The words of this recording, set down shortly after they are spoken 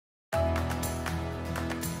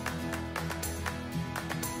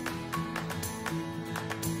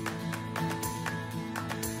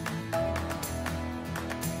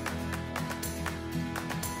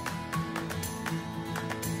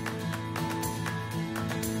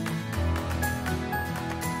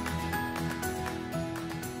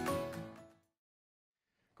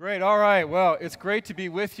Great. All right. Well, it's great to be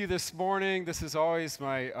with you this morning. This is always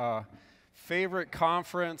my favorite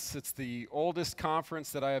conference. It's the oldest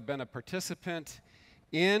conference that I have been a participant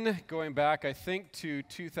in, going back, I think, to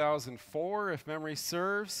 2004, if memory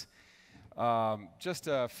serves. Just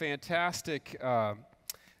a fantastic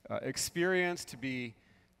experience to be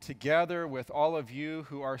together with all of you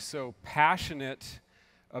who are so passionate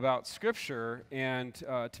about Scripture and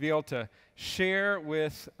to be able to share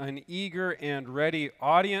with an eager and ready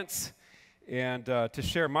audience and to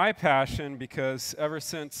share my passion, because ever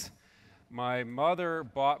since my mother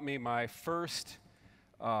bought me my first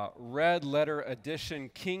red letter edition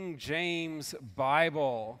King James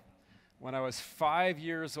Bible when I was 5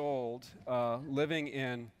 years old, living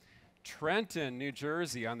in Trenton, New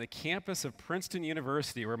Jersey, on the campus of Princeton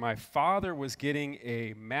University, where my father was getting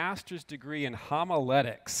a master's degree in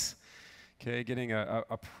homiletics, getting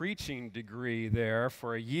a preaching degree there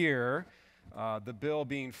for a year, the bill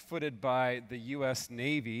being footed by the U.S.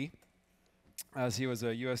 Navy, as he was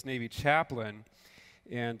a U.S. Navy chaplain.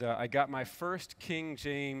 And I got my first King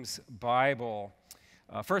James Bible,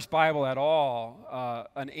 first Bible at all.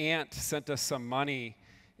 An aunt sent us some money,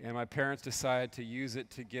 and my parents decided to use it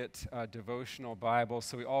to get devotional Bibles.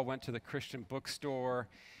 So we all went to the Christian bookstore,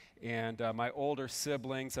 and my older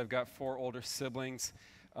siblings, I've got 4 older siblings,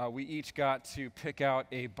 we each got to pick out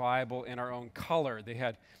a Bible in our own color. They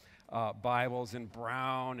had Bibles in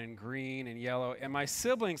brown and green and yellow, and my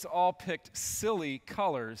siblings all picked silly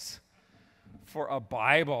colors for a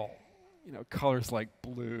Bible. You know, colors like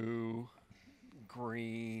blue,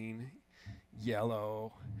 green,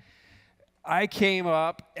 yellow. I came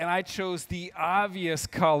up and I chose the obvious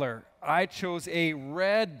color. I chose a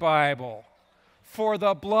red Bible for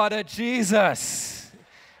the blood of Jesus.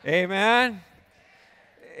 Amen?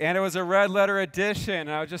 And it was a red letter edition.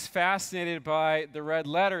 And I was just fascinated by the red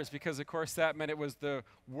letters because, of course, that meant it was the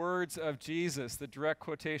words of Jesus, the direct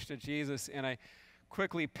quotation of Jesus. And I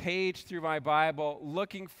quickly paged through my Bible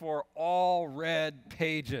looking for all red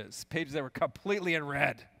pages that were completely in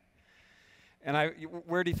red. And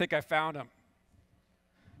where do you think I found them?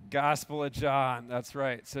 Gospel of John, that's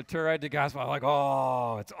right. So turn right to Gospel, I'm like,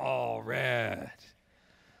 oh, it's all red.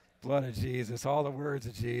 Blood of Jesus, all the words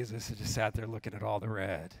of Jesus. I just sat there looking at all the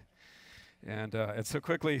red. And so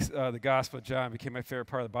quickly, the Gospel of John became my favorite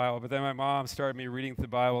part of the Bible. But then my mom started me reading the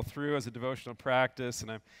Bible through as a devotional practice,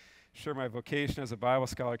 and I'm sure my vocation as a Bible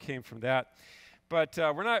scholar came from that. But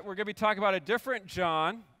we're going to be talking about a different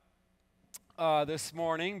John this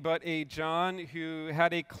morning, but a John who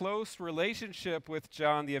had a close relationship with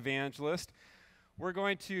John the Evangelist. We're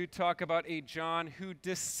going to talk about a John who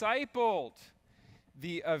discipled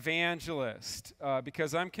the evangelist,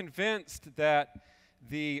 because I'm convinced that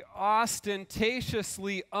the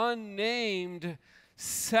ostentatiously unnamed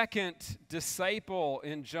second disciple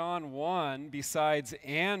in John 1, besides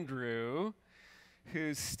Andrew,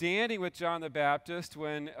 who's standing with John the Baptist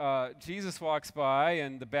when Jesus walks by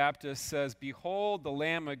and the Baptist says, "Behold the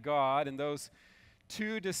Lamb of God," and those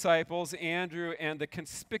 2 disciples, Andrew and the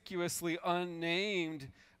conspicuously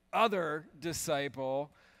unnamed other disciple,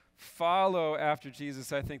 follow after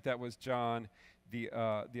Jesus. I think that was John, the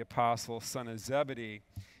apostle, son of Zebedee,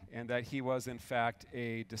 and that he was, in fact,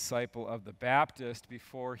 a disciple of the Baptist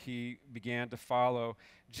before he began to follow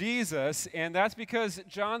Jesus. And that's because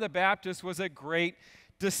John the Baptist was a great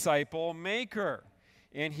disciple maker,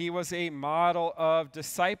 and he was a model of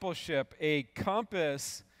discipleship, a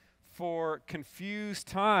compass for confused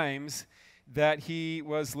times that he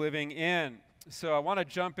was living in. So I want to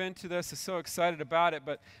jump into this. I'm so excited about it,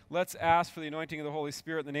 but let's ask for the anointing of the Holy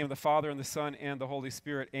Spirit in the name of the Father and the Son and the Holy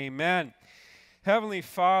Spirit. Amen. Heavenly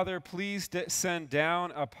Father, please send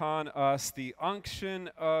down upon us the unction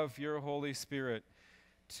of your Holy Spirit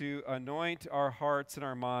to anoint our hearts and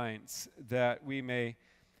our minds, that we may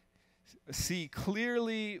see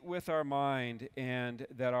clearly with our mind and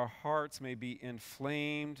that our hearts may be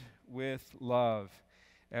inflamed with love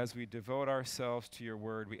as we devote ourselves to your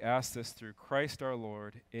word. We ask this through Christ our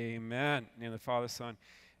Lord. Amen. In the name of the Father, Son,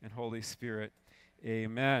 and Holy Spirit.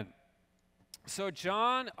 Amen. So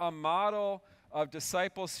John, a model of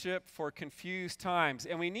discipleship for confused times.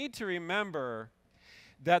 And we need to remember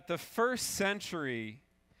that the first century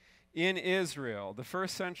in Israel, the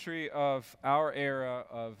first century of our era,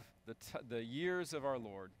 of the years of our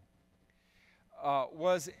Lord,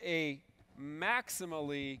 was a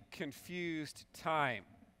maximally confused time.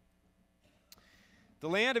 The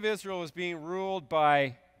land of Israel was being ruled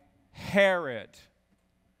by Herod.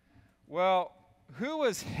 Well, who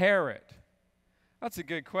was Herod? That's a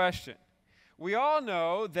good question. We all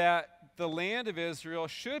know that the land of Israel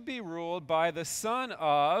should be ruled by the son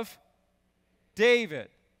of David,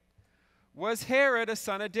 Was Herod a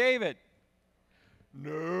son of David?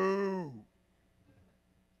 No.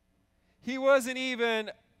 He wasn't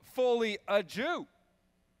even fully a Jew.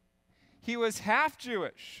 He was half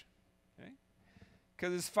Jewish,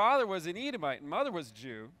 because his father was an Edomite and mother was a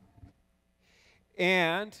Jew.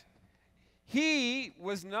 And he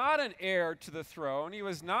was not an heir to the throne. He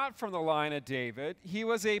was not from the line of David. He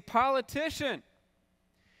was a politician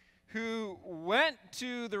who went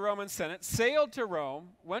to the Roman Senate, sailed to Rome,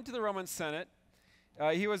 went to the Roman Senate.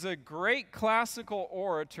 He was a great classical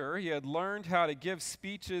orator. He had learned how to give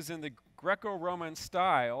speeches in the Greco-Roman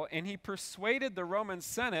style, and he persuaded the Roman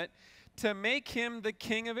Senate to make him the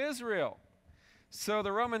king of Israel. So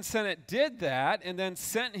the Roman Senate did that and then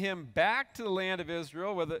sent him back to the land of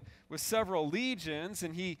Israel with several legions,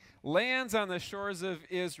 and he lands on the shores of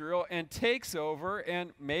Israel and takes over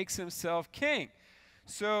and makes himself king.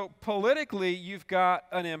 So politically, you've got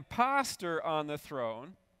an imposter on the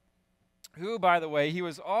throne who, by the way, he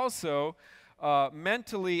was also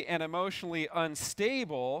mentally and emotionally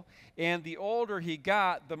unstable, and the older he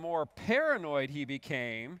got, the more paranoid he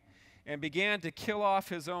became, and began to kill off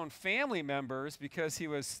his own family members because he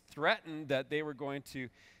was threatened that they were going to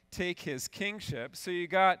take his kingship. So you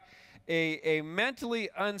got a mentally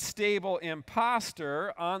unstable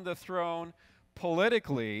imposter on the throne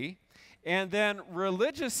politically, and then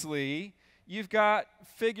religiously, you've got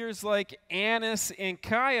figures like Annas and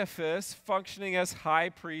Caiaphas functioning as high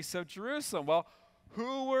priests of Jerusalem. Well,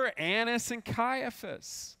 who were Annas and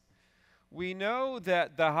Caiaphas? We know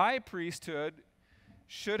that the high priesthood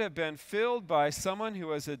should have been filled by someone who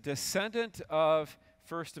was a descendant of,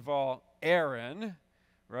 first of all, Aaron,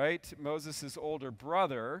 right? Moses' older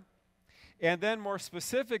brother. And then more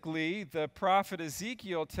specifically, the prophet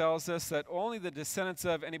Ezekiel tells us that only the descendants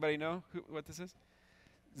of, anybody know what this is?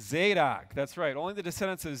 Zadok, that's right. Only the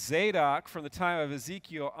descendants of Zadok from the time of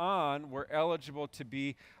Ezekiel on were eligible to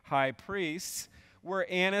be high priests. Were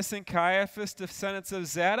Annas and Caiaphas descendants of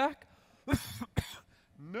Zadok?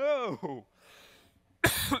 No.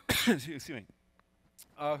 Excuse me.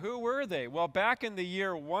 Who were they? Well, back in the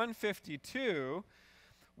year 152,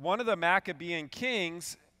 one of the Maccabean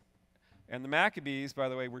kings, and the Maccabees, by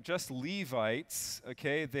the way, were just Levites,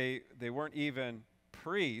 okay? They weren't even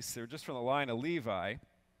priests. They were just from the line of Levi.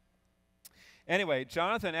 Anyway,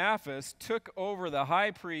 Jonathan Apphus took over the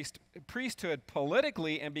high priesthood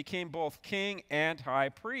politically and became both king and high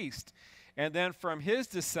priest. And then from his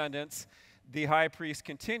descendants, the high priest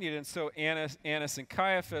continued, and so Annas and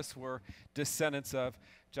Caiaphas were descendants of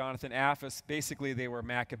Jonathan Apphus. Basically, they were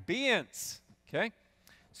Maccabeans, okay?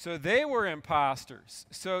 So they were imposters.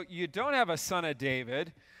 So you don't have a son of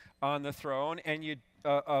David on the throne, and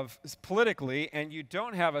politically, and you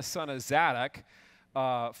don't have a son of Zadok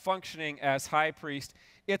functioning as high priest.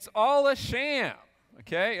 It's all a sham,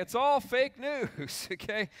 okay? It's all fake news,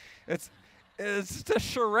 okay? It's just a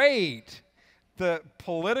charade. The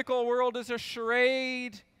political world is a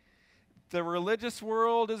charade. The religious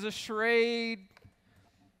world is a charade.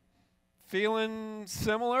 Feeling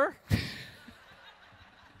similar?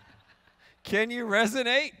 Can you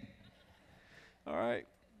resonate? All right.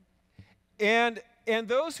 And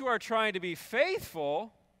those who are trying to be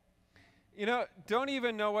faithful, don't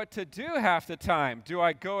even know what to do half the time. Do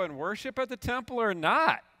I go and worship at the temple or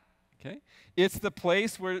not? Okay? It's the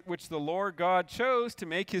place which the Lord God chose to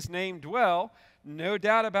make his name dwell. No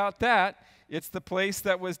doubt about that. It's the place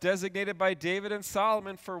that was designated by David and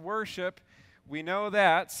Solomon for worship. We know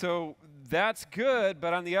that. So that's good.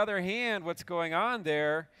 But on the other hand, what's going on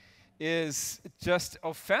there is just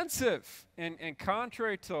offensive and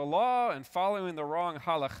contrary to the law and following the wrong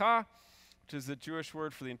halakha, which is the Jewish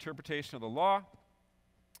word for the interpretation of the law.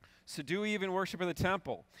 So do we even worship in the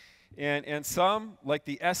temple? And some, like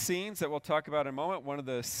the Essenes that we'll talk about in a moment, one of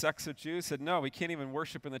the sects of Jews said, no, we can't even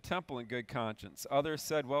worship in the temple in good conscience. Others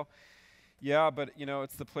said, well, yeah, but,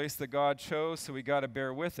 it's the place that God chose, so we got to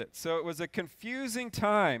bear with it. So it was a confusing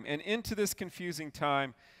time, and into this confusing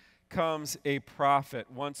time comes a prophet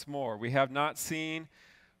once more. We have not seen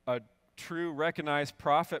a true recognized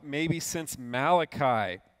prophet maybe since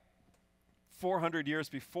Malachi, 400 years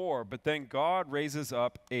before, but then God raises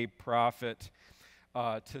up a prophet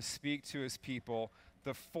to speak to his people,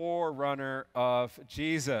 the forerunner of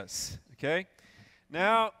Jesus. Okay?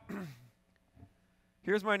 Now,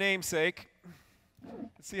 here's my namesake.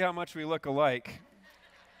 Let's see how much we look alike.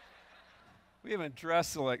 We haven't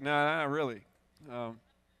dressed alike. No, not really.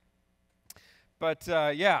 But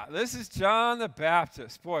this is John the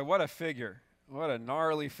Baptist. Boy, what a figure. What a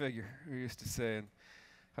gnarly figure, we used to say in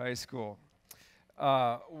high school.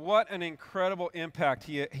 What an incredible impact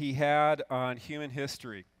he had on human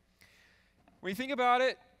history. When you think about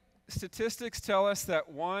it, Statistics tell us that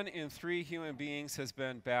 1 in 3 human beings has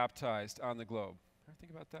been baptized on the globe. Ever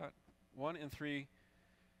think about that? 1 in 3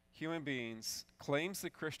 human beings claims the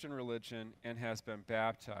Christian religion and has been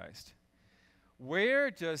baptized. Where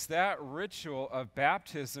does that ritual of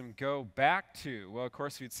baptism go back to? Well, of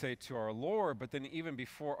course, we'd say to our Lord, but then even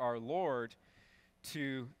before our Lord,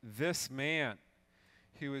 to this man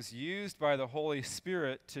who was used by the Holy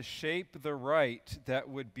Spirit to shape the rite that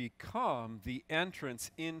would become the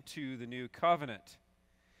entrance into the new covenant.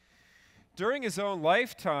 During his own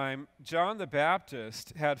lifetime, John the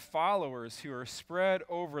Baptist had followers who were spread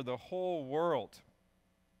over the whole world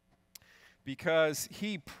because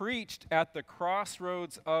he preached at the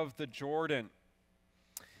crossroads of the Jordan.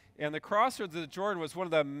 And the crossroads of the Jordan was one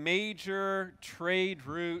of the major trade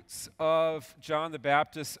routes of John the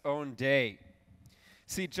Baptist's own day.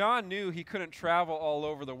 See, John knew he couldn't travel all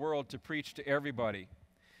over the world to preach to everybody.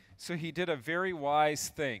 So he did a very wise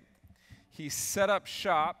thing. He set up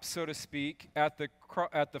shop, so to speak, at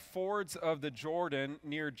the fords of the Jordan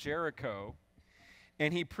near Jericho,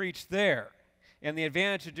 and he preached there. And the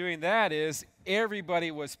advantage of doing that is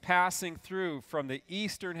everybody was passing through from the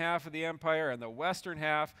eastern half of the empire and the western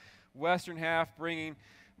half bringing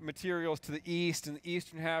materials to the east and the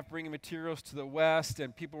eastern half bringing materials to the west,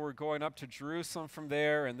 and people were going up to Jerusalem from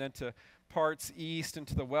there and then to parts east and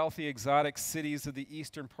to the wealthy exotic cities of the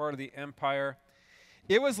eastern part of the empire.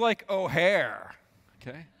 It was like O'Hare,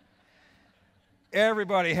 okay?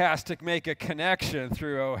 Everybody has to make a connection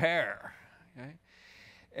through O'Hare, okay?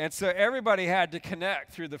 And so everybody had to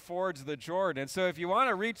connect through the fords of the Jordan. And so if you want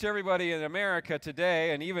to reach everybody in America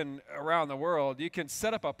today and even around the world, you can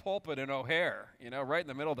set up a pulpit in O'Hare, right in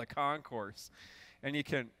the middle of the concourse, and you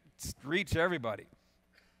can reach everybody.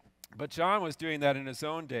 But John was doing that in his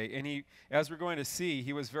own day, and he, as we're going to see,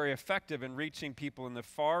 he was very effective in reaching people in the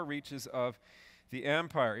far reaches of the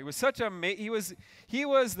empire. He was he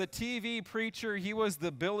was the TV preacher. He was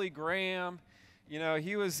the Billy Graham.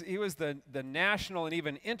 He was the national and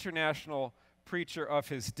even international preacher of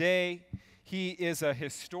his day. He is a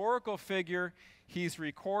historical figure. He's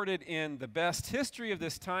recorded in the best history of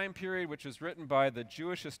this time period, which was written by the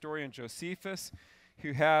Jewish historian Josephus,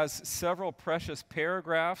 who has several precious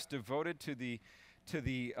paragraphs devoted to the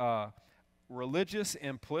religious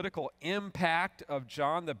and political impact of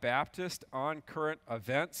John the Baptist on current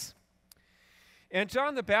events. And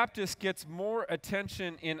John the Baptist gets more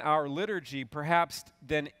attention in our liturgy, perhaps,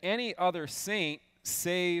 than any other saint,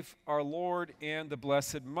 save our Lord and the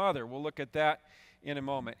Blessed Mother. We'll look at that in a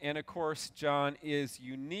moment. And of course, John is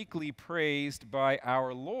uniquely praised by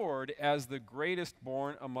our Lord as the greatest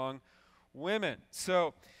born among women.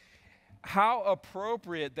 So, how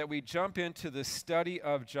appropriate that we jump into the study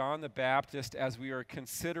of John the Baptist as we are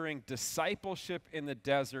considering discipleship in the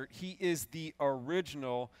desert. He is the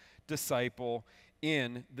original disciple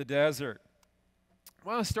in the desert. I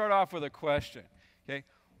want to start off with a question. Okay,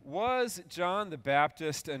 was John the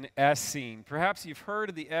Baptist an Essene? Perhaps you've heard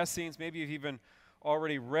of the Essenes. Maybe you've even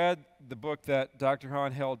already read the book that Dr.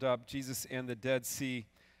 Hahn held up, Jesus and the Dead Sea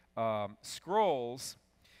Scrolls.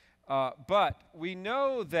 But we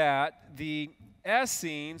know that the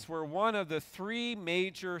Essenes were one of the 3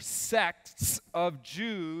 major sects of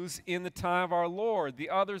Jews in the time of our Lord. The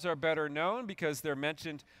others are better known because they're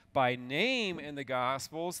mentioned by name in the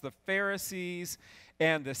Gospels, the Pharisees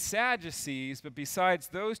and the Sadducees. But besides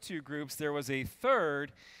those 2 groups, there was a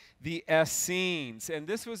third, the Essenes. And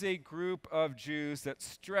this was a group of Jews that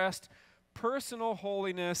stressed personal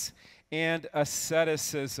holiness and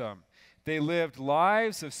asceticism. They lived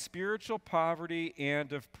lives of spiritual poverty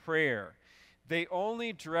and of prayer. They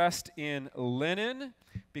only dressed in linen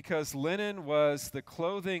because linen was the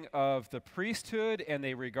clothing of the priesthood, and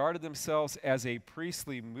they regarded themselves as a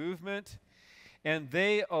priestly movement. And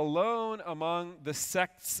they alone among the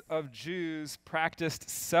sects of Jews practiced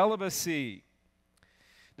celibacy.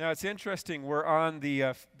 Now it's interesting, we're on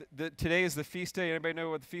today is the feast day. Anybody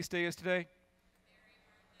know what the feast day is today?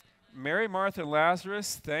 Mary, Martha, and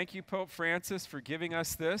Lazarus. Thank you, Pope Francis, for giving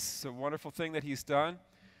us this. It's a wonderful thing that he's done.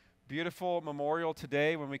 Beautiful memorial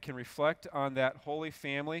today when we can reflect on that holy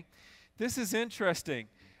family. This is interesting.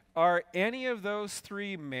 Are any of those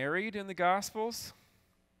 3 married in the Gospels?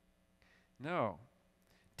 No.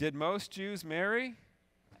 Did most Jews marry?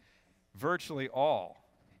 Virtually all,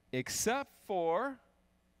 except for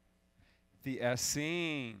the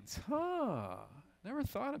Essenes. Never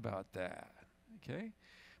thought about that. Okay.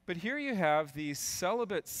 But here you have these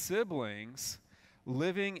celibate siblings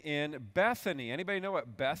living in Bethany. Anybody know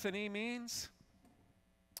what Bethany means?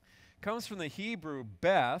 It comes from the Hebrew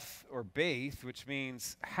Beth, or Baith, which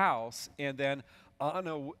means house, and then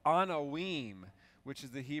Anawim, which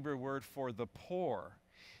is the Hebrew word for the poor.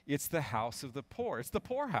 It's the house of the poor. It's the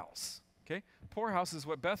poorhouse. Okay? Poorhouse is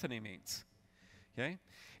what Bethany means. Okay?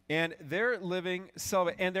 And they're living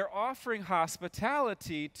celibate, and they're offering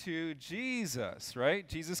hospitality to Jesus, right?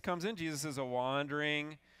 Jesus comes in. Jesus is a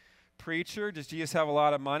wandering preacher. Does Jesus have a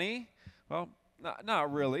lot of money? Well,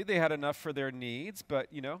 not really. They had enough for their needs, but,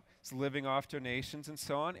 it's living off donations and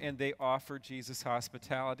so on, and they offer Jesus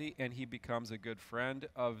hospitality, and he becomes a good friend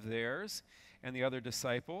of theirs and the other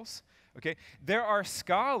disciples. Okay? There are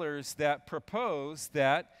scholars that propose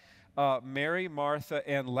that Mary, Martha,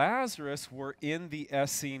 and Lazarus were in the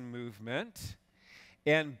Essene movement,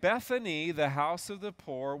 and Bethany, the house of the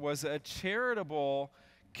poor, was a charitable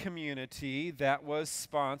community that was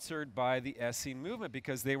sponsored by the Essene movement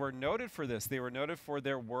because they were noted for this. They were noted for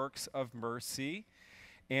their works of mercy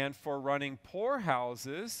and for running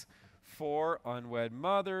poorhouses for unwed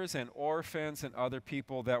mothers and orphans and other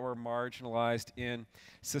people that were marginalized in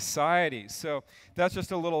society. So that's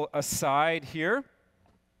just a little aside here.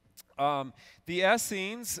 The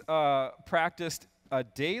Essenes practiced a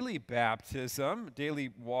daily baptism,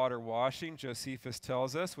 daily water washing, Josephus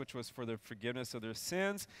tells us, which was for the forgiveness of their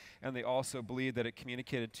sins, and they also believed that it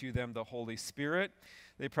communicated to them the Holy Spirit.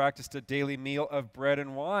 They practiced a daily meal of bread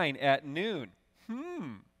and wine at noon.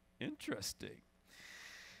 Interesting.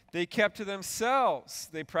 They kept to themselves.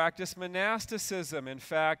 They practiced monasticism. In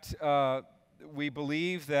fact, we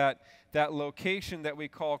believe that location that we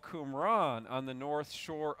call Qumran on the north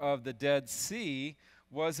shore of the Dead Sea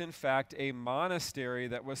was in fact a monastery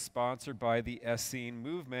that was sponsored by the Essene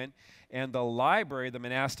movement, and the library, the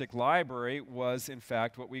monastic library, was in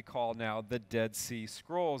fact what we call now the Dead Sea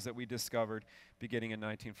Scrolls that we discovered beginning in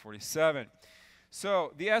 1947.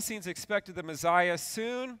 So the Essenes expected the Messiah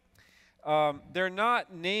soon. They're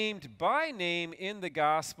not named by name in the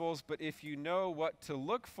Gospels, but if you know what to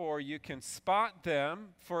look for, you can spot them.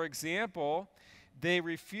 For example, they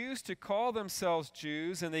refused to call themselves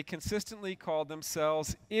Jews, and they consistently called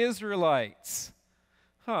themselves Israelites.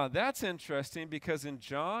 That's interesting because in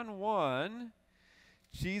John 1,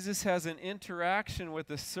 Jesus has an interaction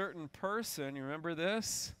with a certain person. You remember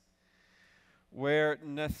this? Where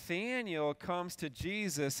Nathanael comes to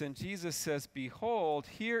Jesus, and Jesus says, "Behold,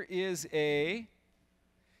 here is a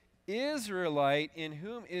Israelite in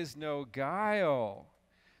whom is no guile."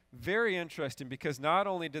 Very interesting, because not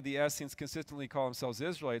only did the Essenes consistently call themselves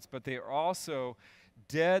Israelites, but they are also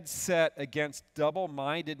dead set against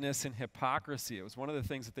double-mindedness and hypocrisy. It was one of the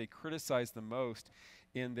things that they criticized the most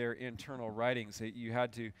in their internal writings, that you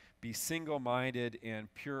had to be single-minded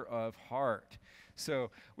and pure of heart.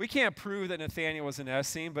 So we can't prove that Nathanael was an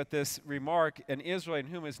Essene, but this remark, "an Israelite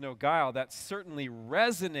in whom is no guile," that certainly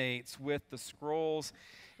resonates with the scrolls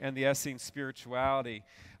and the Essene spirituality.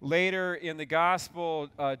 Later in the gospel,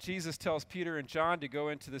 Jesus tells Peter and John to go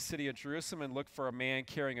into the city of Jerusalem and look for a man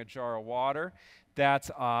carrying a jar of water.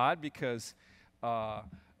 That's odd because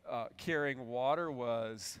carrying water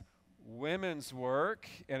was women's work,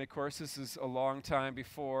 and of course this is a long time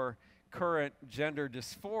before current gender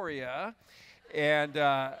dysphoria. And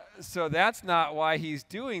so that's not why he's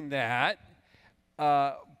doing that.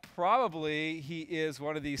 Probably he is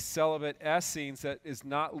one of these celibate Essenes that is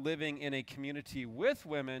not living in a community with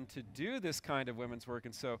women to do this kind of women's work.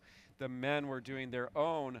 And so the men were doing their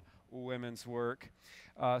own women's work.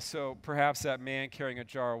 So perhaps that man carrying a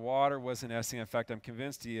jar of water was an Essene. In fact, I'm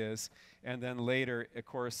convinced he is. And then later, of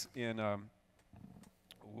course,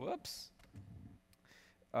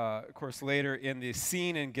 later in the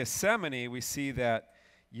scene in Gethsemane, we see that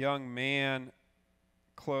young man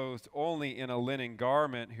clothed only in a linen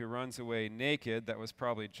garment who runs away naked. That was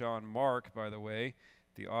probably John Mark, by the way,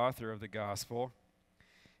 the author of the gospel.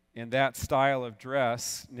 And that style of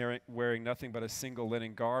dress, wearing nothing but a single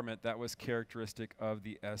linen garment, that was characteristic of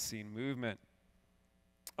the Essene movement.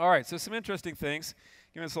 All right, so some interesting things.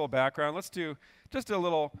 Give us a little background. Let's do just a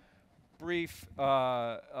little brief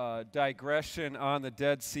digression on the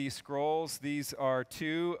Dead Sea Scrolls. These are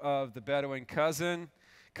two of the Bedouin cousins,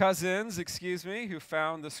 who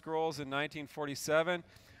found the scrolls in 1947.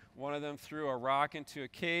 One of them threw a rock into a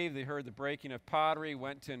cave. They heard the breaking of pottery,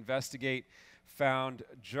 went to investigate, found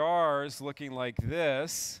jars looking like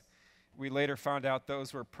this. We later found out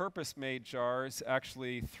those were purpose-made jars,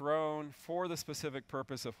 actually thrown for the specific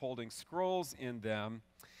purpose of holding scrolls in them.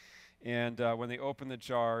 And when they opened the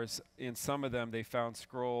jars, in some of them they found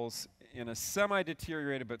scrolls in a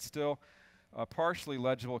semi-deteriorated but still partially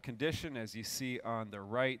legible condition, as you see on the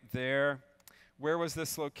right there. Where was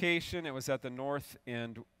this location? It was at the north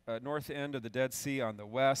end of the Dead Sea on the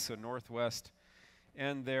west, so northwest.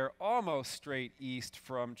 And they're almost straight east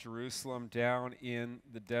from Jerusalem, down in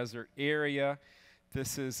the desert area.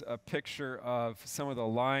 This is a picture of some of the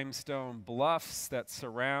limestone bluffs that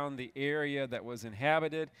surround the area that was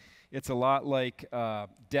inhabited. It's a lot like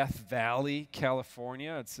Death Valley,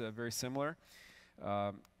 California. It's very similar,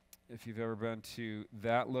 if you've ever been to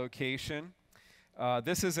that location.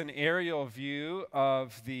 This is an aerial view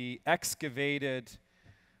of the excavated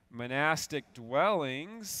monastic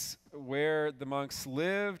dwellings where the monks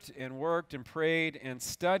lived and worked and prayed and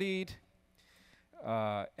studied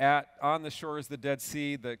on the shores of the Dead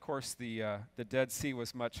Sea. Of course, the Dead Sea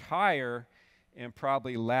was much higher and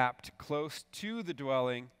probably lapped close to the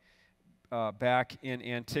dwelling back in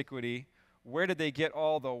antiquity. Where did they get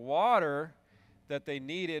all the water that they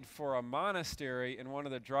needed for a monastery in one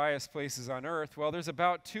of the driest places on earth? Well, there's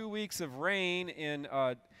about 2 weeks of rain in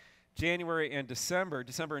January and December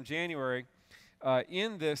and January,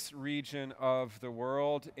 in this region of the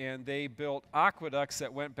world, and they built aqueducts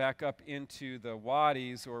that went back up into the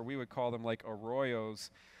wadis, or we would call them like arroyos,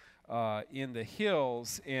 in the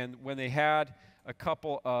hills. And when they had a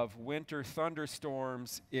couple of winter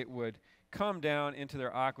thunderstorms, it would come down into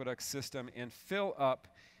their aqueduct system and fill up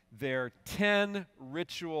their 10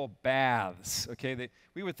 ritual baths. Okay,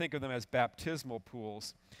 we would think of them as baptismal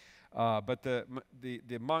pools. But the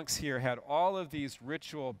monks here had all of these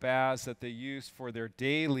ritual baths that they used for their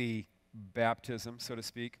daily baptism, so to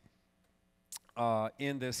speak,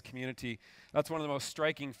 in this community. That's one of the most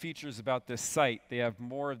striking features about this site. They have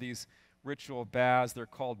more of these ritual baths. They're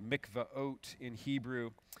called mikvaot in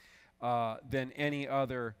Hebrew, than any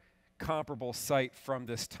other comparable site from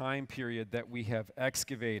this time period that we have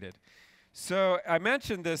excavated. So I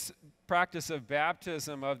mentioned this practice of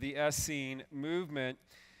baptism of the Essene movement.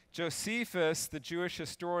 Josephus, the Jewish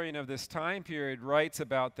historian of this time period, writes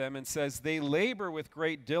about them and says, they labor with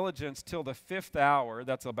great diligence till the 5th hour,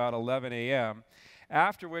 that's about 11 a.m.,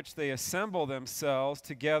 after which they assemble themselves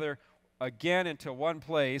together again into one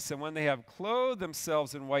place, and when they have clothed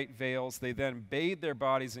themselves in white veils, they then bathe their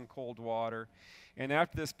bodies in cold water. And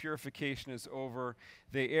after this purification is over,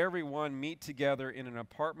 they every one meet together in an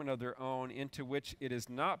apartment of their own, into which it is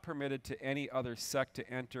not permitted to any other sect to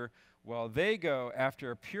enter, while they go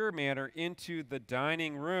after a pure manner into the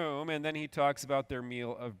dining room. And then he talks about their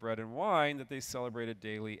meal of bread and wine that they celebrated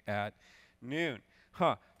daily at noon.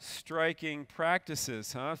 Striking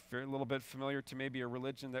practices, a little bit familiar to maybe a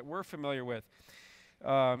religion that we're familiar with.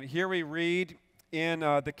 Here we read in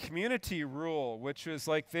the community rule, which was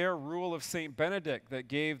like their rule of St. Benedict that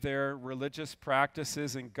gave their religious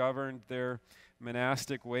practices and governed their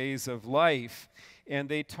monastic ways of life. And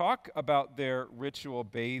they talk about their ritual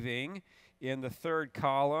bathing in the 3rd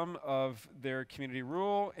column of their community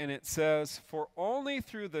rule, and it says, "For only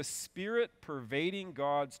through the Spirit pervading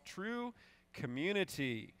God's true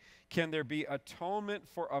community can there be atonement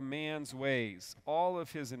for a man's ways, all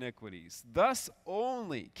of his iniquities. Thus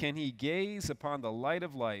only can he gaze upon the light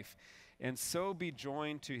of life and so be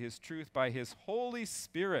joined to his truth by his Holy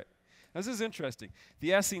Spirit." This is interesting.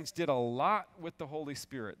 The Essenes did a lot with the Holy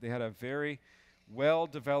Spirit. They had a very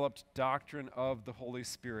well-developed doctrine of the Holy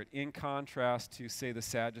Spirit, in contrast to, say, the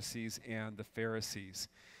Sadducees and the Pharisees.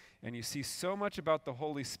 And you see so much about the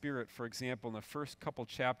Holy Spirit, for example, in the first couple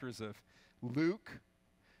chapters of Luke,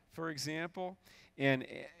 for example, and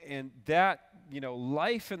that,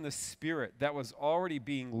 life in the Spirit that was already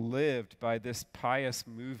being lived by this pious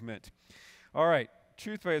movement. All right,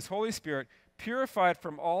 truth by his Holy Spirit, purified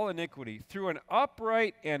from all iniquity, through an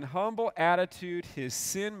upright and humble attitude, his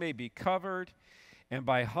sin may be covered, and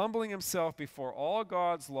by humbling himself before all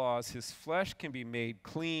God's laws, his flesh can be made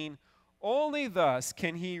clean. Only thus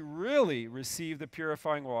can he really receive the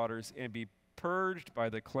purifying waters and be purged by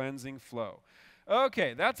the cleansing flow.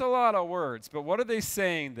 Okay, that's a lot of words, but what are they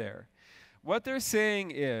saying there? What they're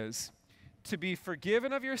saying is, to be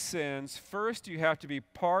forgiven of your sins, first you have to be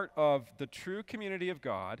part of the true community of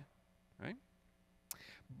God, right?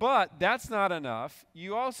 But that's not enough.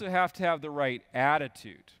 You also have to have the right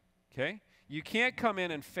attitude, okay? You can't come in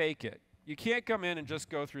and fake it. You can't come in and just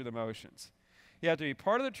go through the motions. You have to be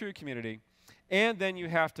part of the true community, and then you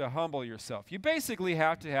have to humble yourself. You basically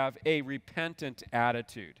have to have a repentant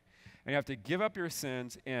attitude. And you have to give up your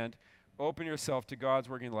sins and open yourself to God's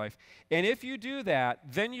working in life. And if you do that,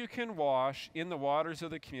 then you can wash in the waters of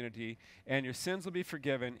the community, and your sins will be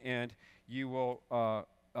forgiven, and you will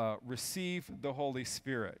receive the Holy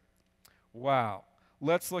Spirit. Wow.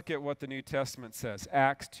 Let's look at what the New Testament says.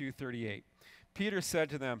 Acts 2:38. Peter said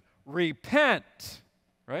to them, repent,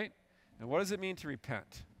 right? And what does it mean to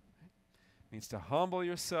repent? It means to humble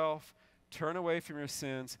yourself, turn away from your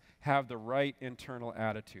sins, have the right internal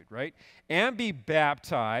attitude, right? And be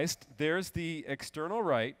baptized. There's the external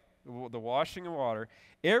rite. the washing of water,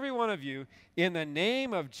 every one of you, in the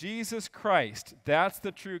name of Jesus Christ. That's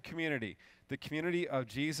the true community, the community of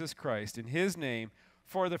Jesus Christ, in his name,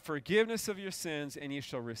 for the forgiveness of your sins, and you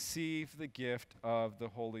shall receive the gift of the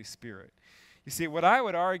Holy Spirit. You see, what I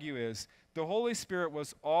would argue is the Holy Spirit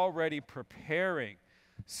was already preparing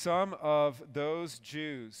some of those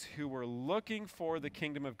Jews who were looking for the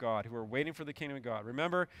kingdom of God, who were waiting for the kingdom of God.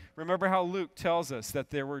 Remember how Luke tells us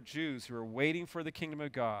that there were Jews who were waiting for the kingdom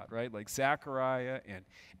of God, right? Like Zechariah and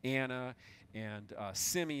Anna and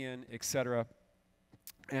Simeon, etc.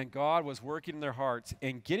 And God was working in their hearts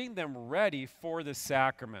and getting them ready for the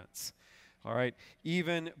sacraments, all right,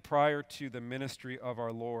 even prior to the ministry of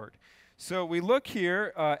our Lord. So we look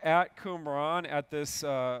here at Qumran, at this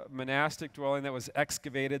monastic dwelling that was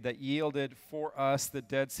excavated, that yielded for us the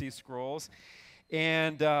Dead Sea Scrolls.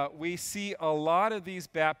 And we see a lot of these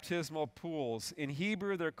baptismal pools. In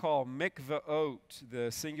Hebrew, they're called mikvaot.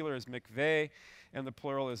 The singular is mikveh, and the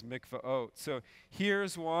plural is mikvaot. So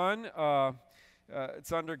here's one.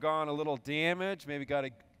 It's undergone a little damage. Maybe got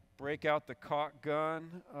to break out the caulk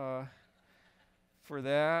gun for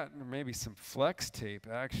that, or maybe some flex tape,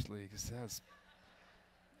 actually, because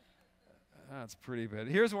that's pretty bad.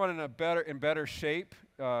 Here's one in better shape.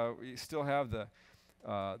 We still have the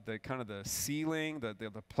kind of the ceiling,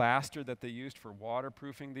 the plaster that they used for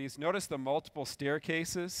waterproofing these. Notice the multiple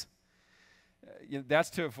staircases.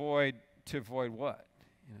 That's to avoid what?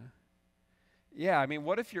 Yeah, I mean,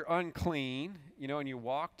 what if you're unclean, and you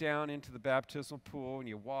walk down into the baptismal pool and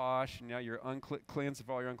you wash, and now you're cleansed of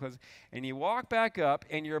all your uncleanness, and you walk back up,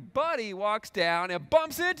 and your buddy walks down and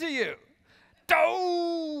bumps into you.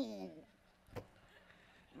 Oh!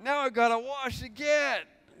 Now I gotta wash again.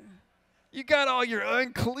 You got all your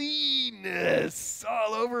uncleanness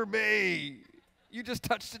all over me. You just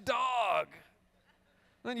touched a dog.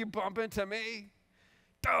 Then you bump into me.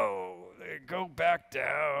 Oh, go back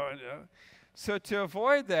down. So to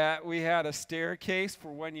avoid that, we had a staircase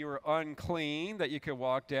for when you were unclean that you could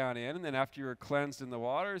walk down in. And then after you were cleansed in the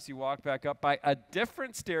waters, you walk back up by a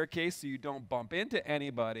different staircase so you don't bump into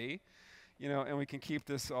anybody. And we can keep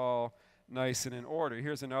this all nice and in order.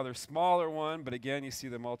 Here's another smaller one, but again, you see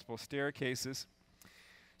the multiple staircases.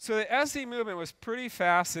 So the SE movement was pretty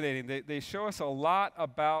fascinating. They show us a lot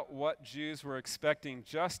about what Jews were expecting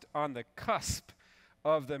just on the cusp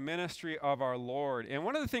of the ministry of our Lord. And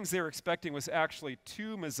one of the things they were expecting was actually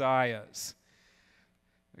two messiahs.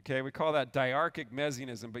 Okay, we call that diarchic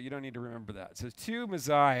messianism, but you don't need to remember that. So two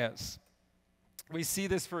messiahs. We see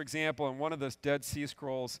this, for example, in one of those Dead Sea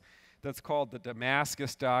Scrolls that's called the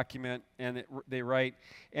Damascus document, and they write,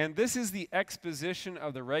 "And this is the exposition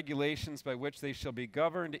of the regulations by which they shall be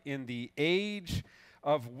governed in the age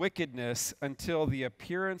of wickedness until the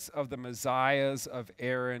appearance of the messiahs of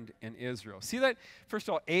Aaron and Israel." See that? First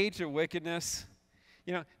of all, age of wickedness.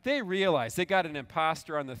 They realize they got an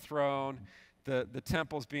imposter on the throne. The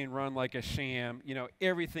temple's being run like a sham.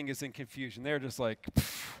 Everything is in confusion. They're just like,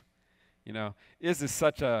 this is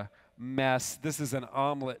such a mess. This is an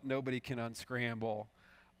omelet nobody can unscramble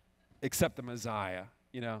except the Messiah.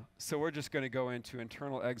 So we're just going to go into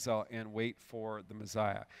internal exile and wait for the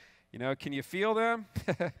Messiah. Can you feel them?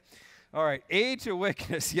 All right, age of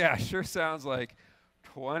wickedness. Yeah, sure sounds like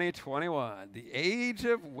 2021. The age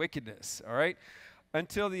of wickedness, all right?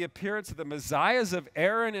 Until the appearance of the messiahs of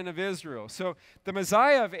Aaron and of Israel. So the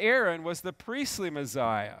Messiah of Aaron was the priestly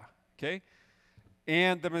Messiah, okay?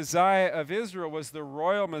 And the Messiah of Israel was the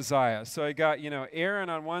royal Messiah. So I got, Aaron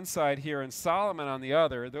on one side here and Solomon on the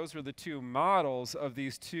other. Those were the two models of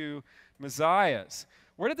these two messiahs.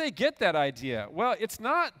 Where did they get that idea? Well, it's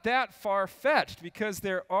not that far-fetched because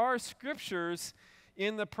there are scriptures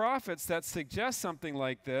in the prophets that suggest something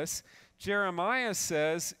like this. Jeremiah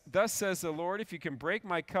says, "Thus says the Lord, if you can break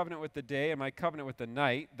my covenant with the day and my covenant with the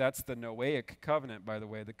night," that's the Noahic covenant, by the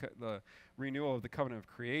way, the renewal of the covenant of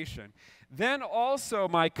creation, "then also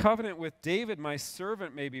my covenant with David, my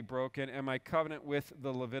servant, may be broken, and my covenant with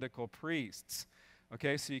the Levitical priests."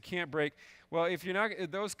 Okay, so you can't break. Well, if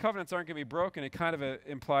those covenants aren't going to be broken, it kind of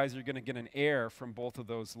implies you're going to get an heir from both of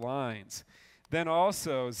those lines. Then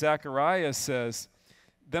also, Zechariah says,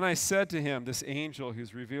 "Then I said to him," this angel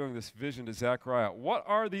who's revealing this vision to Zechariah, "what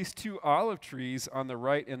are these two olive trees on the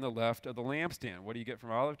right and the left of the lampstand?" What do you get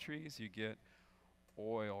from olive trees? You get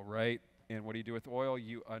oil, right? And what do you do with oil?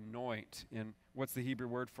 You anoint. And what's the Hebrew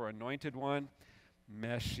word for anointed one?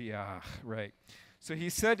 Meshiach, right? So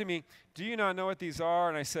he said to me, "Do you not know what these are?"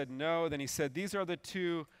 And I said, "No." Then he said, "These are the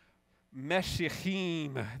two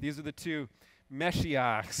Meshiachim." These are the two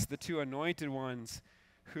Meshiachs, the two anointed ones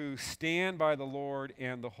who stand by the Lord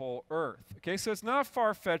and the whole earth. Okay, so it's not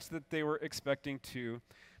far-fetched that they were expecting two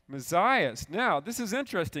Messiahs. Now, this is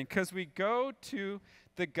interesting because we go to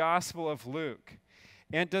the Gospel of Luke.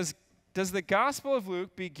 And does the Gospel of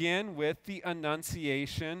Luke begin with the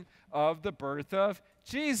Annunciation of the birth of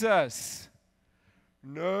Jesus?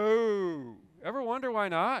 No. Ever wonder why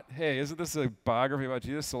not? Hey, isn't this a biography about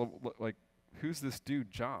Jesus? So, like, who's this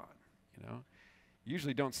dude, John? You know,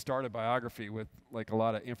 usually don't start a biography with like a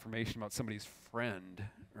lot of information about somebody's friend,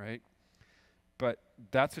 right? But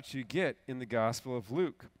that's what you get in the Gospel of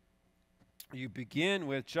Luke. You begin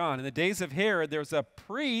with John. In the days of Herod, there was a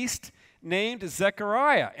priest named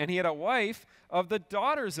Zechariah, and he had a wife of the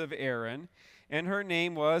daughters of Aaron, and her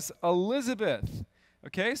name was Elizabeth.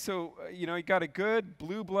 Okay, so, you got a good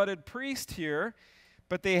blue-blooded priest here,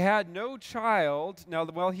 but they had no child. Now,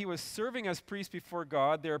 while he was serving as priest before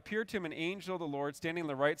God, there appeared to him an angel of the Lord standing on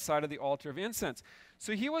the right side of the altar of incense.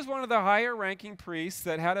 So he was one of the higher-ranking priests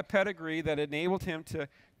that had a pedigree that enabled him to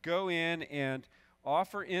go in and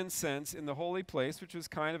offer incense in the holy place, which was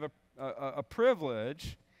kind of a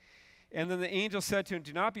privilege. And then the angel said to him,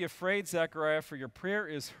 "Do not be afraid, Zechariah, for your prayer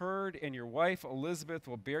is heard, and your wife Elizabeth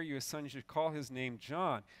will bear you a son. You should call his name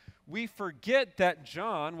John." We forget that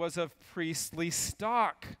John was of priestly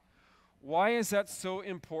stock. Why is that so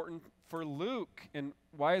important for Luke? And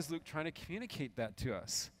why is Luke trying to communicate that to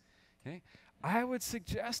us? Okay? I would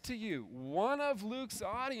suggest to you, one of Luke's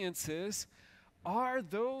audiences are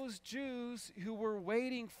those Jews who were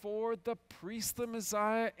waiting for the priestly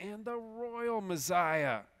Messiah and the royal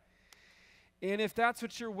Messiah. And if that's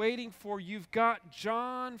what you're waiting for, you've got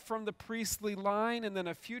John from the priestly line, and then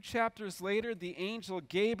a few chapters later, the angel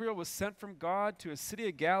Gabriel was sent from God to a city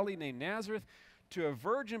of Galilee named Nazareth to a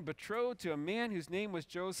virgin betrothed to a man whose name was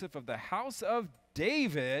Joseph of the house of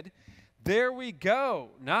David. There we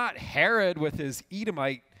go. Not Herod with his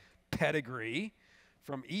Edomite pedigree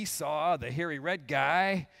from Esau, the hairy red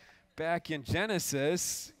guy back in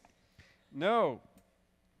Genesis. No.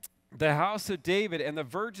 The house of David, and the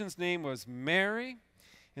virgin's name was Mary.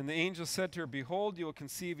 And the angel said to her, "Behold, you will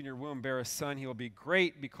conceive in your womb, bear a son. He will be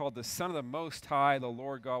great, be called the Son of the Most High. The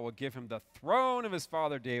Lord God will give him the throne of his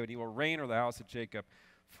father David. He will reign over the house of Jacob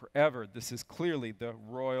forever." This is clearly the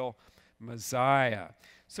royal Messiah.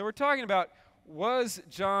 So we're talking about, was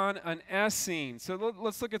John an Essene? So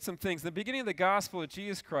let's look at some things. In the beginning of the gospel of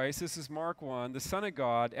Jesus Christ, this is Mark 1, the Son of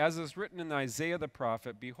God, as is written in Isaiah the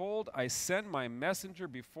prophet, "Behold, I send my messenger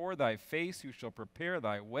before thy face, who shall prepare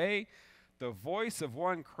thy way. The voice of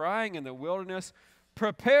one crying in the wilderness,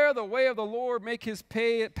 prepare the way of the Lord, make his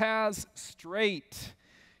paths straight."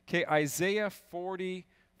 Okay, Isaiah 40,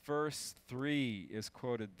 verse 3 is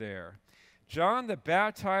quoted there. John the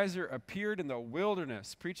Baptizer appeared in the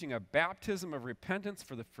wilderness, preaching a baptism of repentance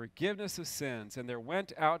for the forgiveness of sins. And there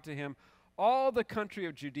went out to him all the country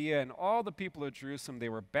of Judea and all the people of Jerusalem. They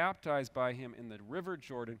were baptized by him in the river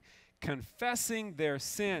Jordan, confessing their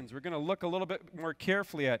sins. We're going to look a little bit more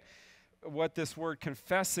carefully at what this word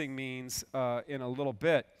confessing means in a little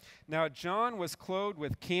bit. Now, John was clothed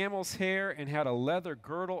with camel's hair and had a leather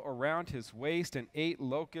girdle around his waist and ate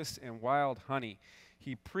locusts and wild honey.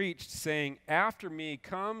 He preached, saying, "After me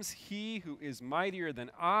comes he who is mightier than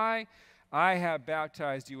I. I have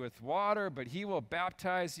baptized you with water, but he will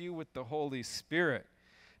baptize you with the Holy Spirit."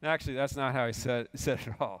 And actually, that's not how he said it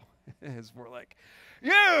at all. It's more like,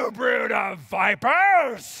 "You brood of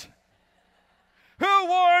vipers! Who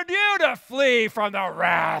warned you to flee from the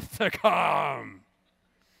wrath to come?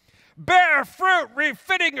 Bear fruit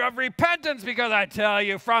refitting of repentance, because I tell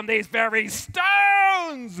you, from these very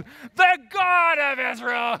stones, the God of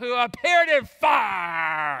Israel, who appeared in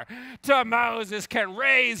fire to Moses, can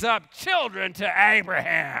raise up children to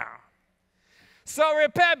Abraham. So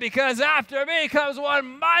repent, because after me comes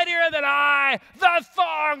one mightier than I, the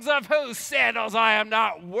thongs of whose sandals I am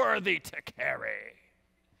not worthy to carry.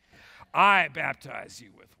 I baptize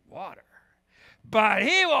you with water, but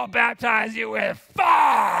he will baptize you with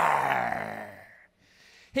fire.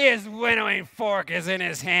 His winnowing fork is in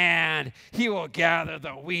his hand. He will gather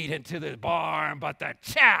the wheat into the barn, but the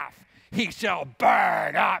chaff he shall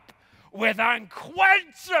burn up with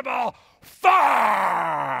unquenchable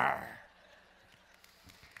fire."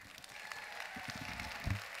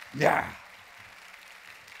 Yeah.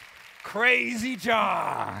 Crazy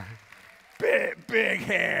John. Big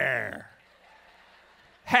hair.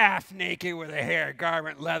 Half naked with a hair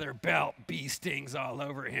garment, leather belt, bee stings all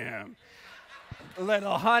over him. A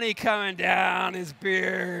little honey coming down his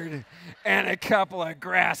beard, and a couple of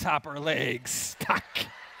grasshopper legs stuck.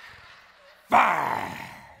 Fire!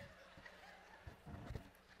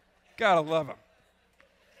 Gotta love him.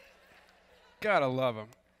 Gotta love him.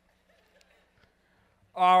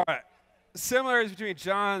 All right. Similarities between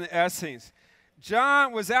John and the Essenes.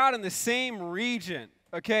 John was out in the same region.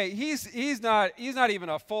 Okay, he's not even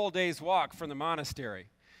a full day's walk from the monastery.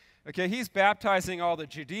 Okay, he's baptizing all the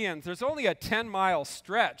Judeans. There's only a 10-mile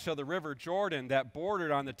stretch of the River Jordan that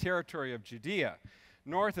bordered on the territory of Judea.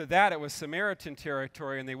 North of that, it was Samaritan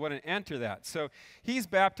territory, and they wouldn't enter that. So he's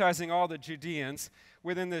baptizing all the Judeans.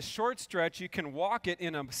 Within this short stretch, you can walk it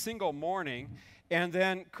in a single morning, and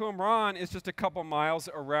then Qumran is just a couple miles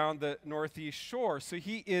around the northeast shore. So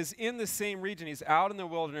he is in the same region. He's out in the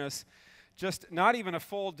wilderness, just not even a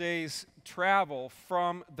full day's travel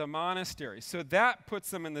from the monastery. So that puts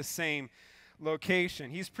them in the same location.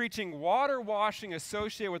 He's preaching water washing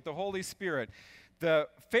associated with the Holy Spirit. The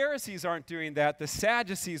Pharisees aren't doing that. The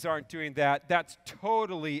Sadducees aren't doing that. That's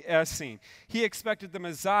totally Essene. He expected the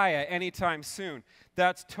Messiah anytime soon.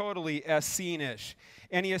 That's totally Essene-ish.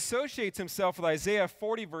 And he associates himself with Isaiah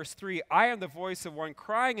 40, verse 3, I am the voice of one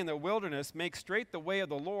crying in the wilderness, make straight the way of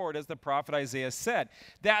the Lord, as the prophet Isaiah said.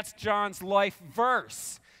 That's John's life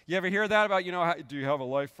verse. You ever hear that about, do you have a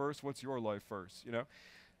life verse? What's your life verse?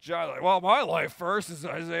 John, like, well, my life verse is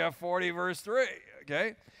Isaiah 40, verse 3,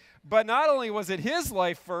 okay? But not only was it his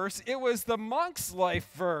life verse, it was the monks' life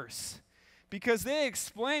verse, because they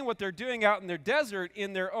explain what they're doing out in their desert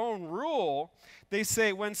in their own rule. They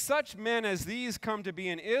say, when such men as these come to be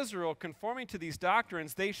in Israel, conforming to these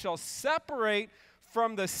doctrines, they shall separate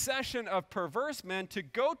from the session of perverse men to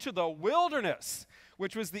go to the wilderness,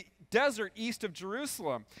 which was the desert east of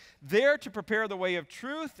Jerusalem, there to prepare the way of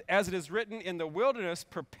truth, as it is written in the wilderness,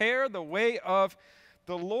 prepare the way of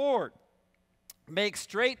the Lord. Make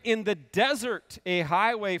straight in the desert a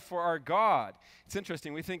highway for our God. It's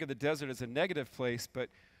interesting, we think of the desert as a negative place, but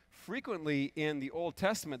frequently in the Old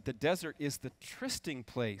Testament, the desert is the trysting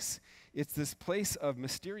place. It's this place of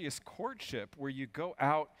mysterious courtship where you go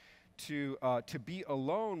out to be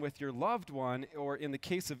alone with your loved one, or in the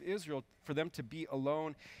case of Israel, for them to be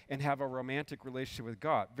alone and have a romantic relationship with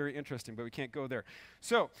God. Very interesting, but we can't go there.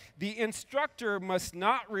 So, the instructor must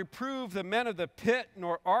not reprove the men of the pit,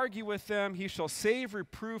 nor argue with them. He shall save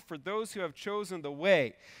reproof for those who have chosen the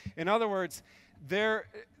way. In other words,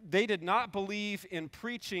 they did not believe in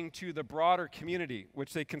preaching to the broader community,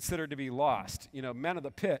 which they considered to be lost. Men of the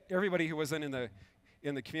pit, everybody who was in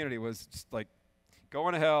the community was just like,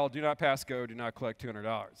 going to hell, do not pass go, do not collect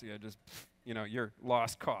 $200. You're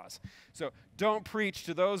lost cause. So don't preach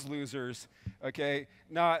to those losers, okay?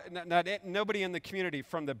 Nobody in the community,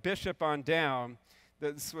 from the bishop on down,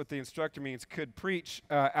 that's what the instructor means, could preach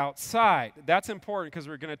outside. That's important because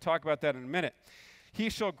we're going to talk about that in a minute. He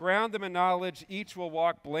shall ground them in knowledge. Each will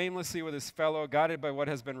walk blamelessly with his fellow, guided by what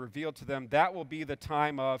has been revealed to them. That will be the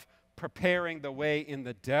time of preparing the way in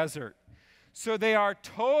the desert. So they are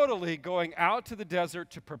totally going out to the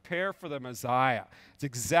desert to prepare for the Messiah. It's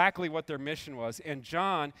exactly what their mission was. And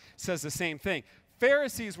John says the same thing.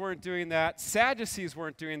 Pharisees weren't doing that. Sadducees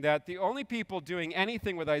weren't doing that. The only people doing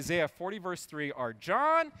anything with Isaiah 40, verse 3 are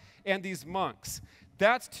John and these monks.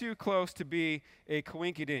 That's too close to be a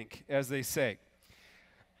coinkydink, as they say.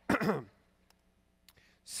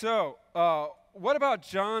 So, what about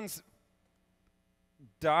John's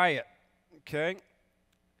diet? Okay.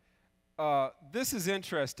 This is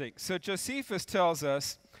interesting. So Josephus tells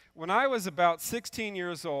us, when I was about 16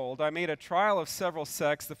 years old, I made a trial of several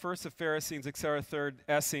sects, the first of Pharisees, etc., third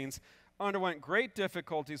Essenes, underwent great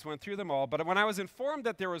difficulties, went through them all. But when I was informed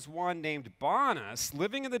that there was one named Bonus,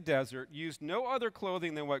 living in the desert, used no other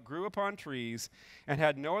clothing than what grew upon trees, and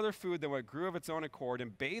had no other food than what grew of its own accord,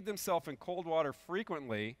 and bathed himself in cold water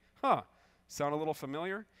frequently, sound a little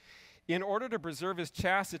familiar? In order to preserve his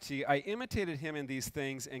chastity, I imitated him in these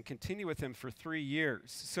things and continued with him for 3 years.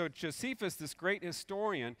 So Josephus, this great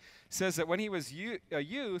historian, says that when he was a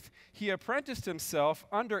youth, he apprenticed himself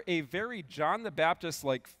under a very John the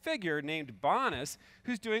Baptist-like figure named Bonus,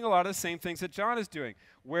 who's doing a lot of the same things that John is doing,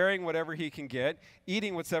 wearing whatever he can get,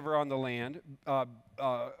 eating whatever on the land,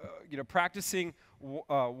 practicing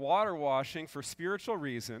water washing for spiritual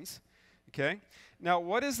reasons. Okay? Now,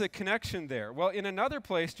 what is the connection there? Well, in another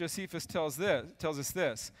place, Josephus tells us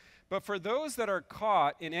this. But for those that are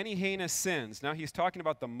caught in any heinous sins, now he's talking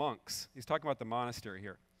about the monks. He's talking about the monastery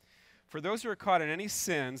here. For those who are caught in any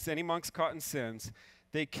sins, any monks caught in sins,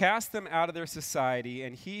 they cast them out of their society,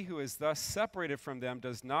 and he who is thus separated from them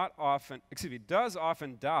does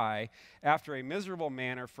often die after a miserable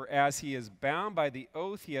manner, for as he is bound by the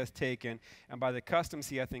oath he has taken and by the customs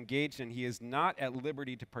he hath engaged in, he is not at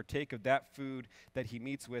liberty to partake of that food that he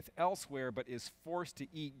meets with elsewhere, but is forced to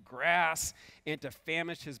eat grass and to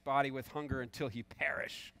famish his body with hunger until he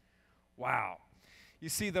perish. Wow. You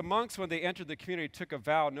see, the monks, when they entered the community, took a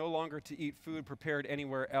vow no longer to eat food prepared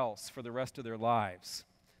anywhere else for the rest of their lives.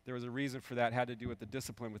 There was a reason for that, had to do with the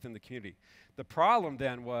discipline within the community. The problem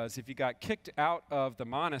then was if you got kicked out of the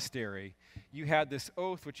monastery, you had this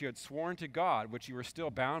oath which you had sworn to God, which you were still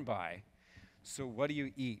bound by. So what do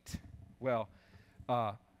you eat? Well,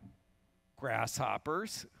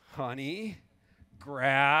 grasshoppers, honey,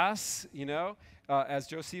 grass, as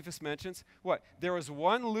Josephus mentions. What? There was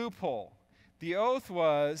one loophole. The oath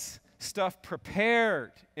was stuff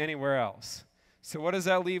prepared anywhere else. So what does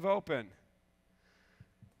that leave open?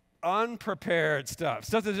 Unprepared stuff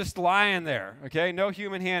that's just lying there, okay? No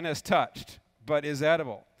human hand has touched, but is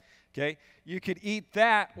edible, okay? You could eat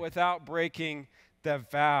that without breaking the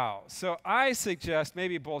vow. So I suggest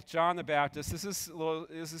maybe both John the Baptist, this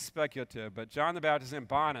is speculative, but John the Baptist and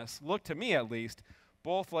Bonus look to me at least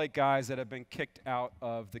both like guys that have been kicked out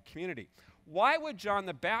of the community. Why would John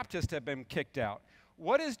the Baptist have been kicked out?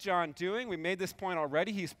 What is John doing? We made this point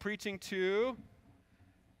already. He's preaching to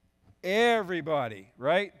everybody,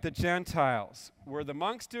 right? The Gentiles. Were the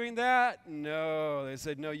monks doing that? No. They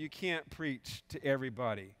said, no, you can't preach to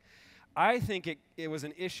everybody. I think it was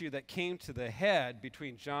an issue that came to the head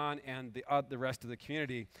between John and the rest of the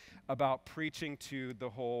community about preaching to the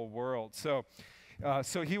whole world. So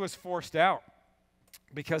he was forced out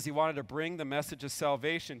because he wanted to bring the message of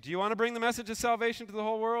salvation. Do you want to bring the message of salvation to the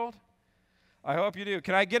whole world? I hope you do.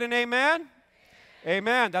 Can I get an amen?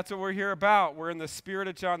 Amen. That's what we're here about. We're in the spirit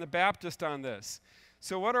of John the Baptist on this.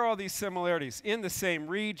 So what are all these similarities? In the same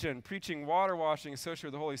region, preaching water washing associated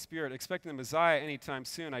with the Holy Spirit, expecting the Messiah anytime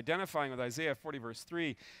soon, identifying with Isaiah 40 verse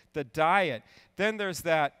 3, the diet. Then there's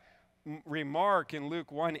that remark in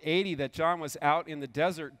Luke 1:80 that John was out in the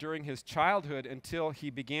desert during his childhood until he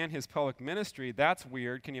began his public ministry. That's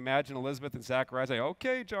weird. Can you imagine Elizabeth and Zachariah saying,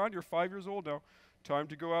 okay, John, you're 5 years old now. Time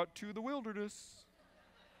to go out to the wilderness.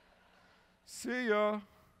 See ya.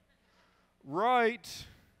 Right.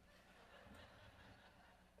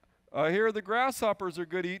 I hear the grasshoppers are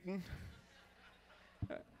good eating.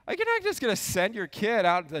 You're not just going to send your kid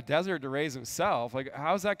out to the desert to raise himself. Like,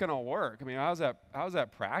 how's that going to work? I mean, how's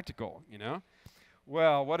that practical,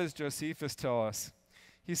 Well, what does Josephus tell us?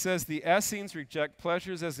 He says, the Essenes reject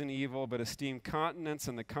pleasures as an evil, but esteem continence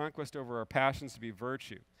and the conquest over our passions to be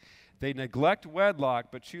virtue. They neglect wedlock,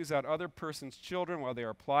 but choose out other persons' children while they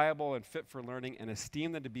are pliable and fit for learning, and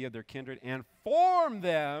esteem them to be of their kindred, and form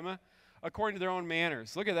them according to their own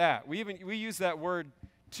manners. Look at that. We use that word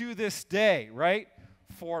to this day, right?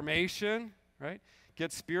 Formation, right?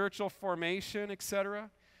 Get spiritual formation, etc.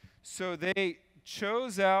 So they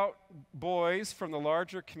chose out boys from the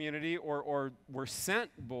larger community or were sent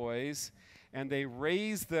boys, and they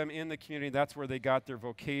raised them in the community. That's where they got their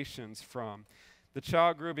vocations from. The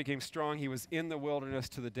child grew, became strong. He was in the wilderness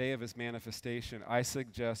to the day of his manifestation. I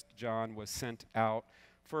suggest John was sent out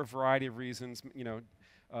for a variety of reasons.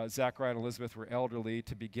 Zachariah and Elizabeth were elderly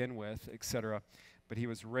to begin with, etc. But he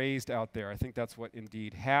was raised out there. I think that's what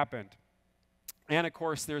indeed happened. And, of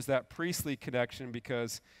course, there's that priestly connection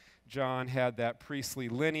because John had that priestly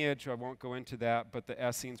lineage. I won't go into that, but the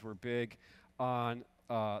Essenes were big on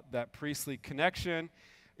that priestly connection.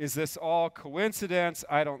 Is this all coincidence?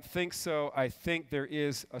 I don't think so. I think there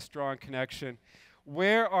is a strong connection.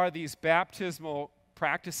 Where are these baptismal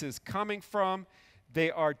practices coming from? They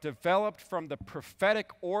are developed from the prophetic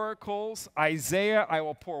oracles. Isaiah, I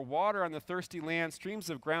will pour water on the thirsty land, streams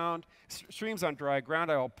on dry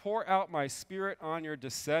ground. I will pour out my spirit on your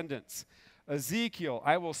descendants. Ezekiel,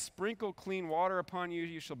 I will sprinkle clean water upon you.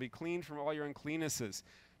 You shall be clean from all your uncleannesses.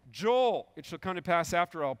 Joel, it shall come to pass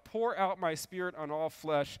after I'll pour out my spirit on all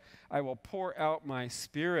flesh. I will pour out my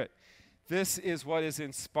spirit. This is what is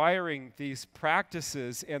inspiring these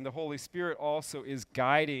practices, and the Holy Spirit also is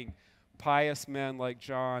guiding pious men like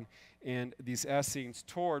John and these Essenes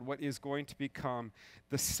toward what is going to become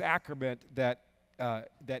the sacrament that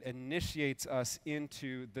initiates us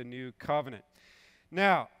into the new covenant.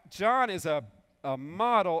 Now, John is a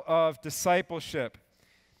model of discipleship.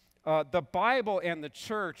 The Bible and the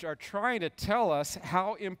church are trying to tell us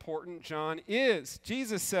how important John is.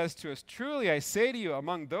 Jesus says to us, truly I say to you,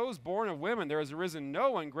 among those born of women, there has arisen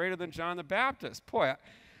no one greater than John the Baptist. Boy,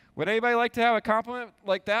 would anybody like to have a compliment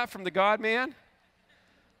like that from the God-man?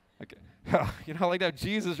 Okay. Like that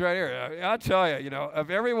Jesus right here. I'll tell you,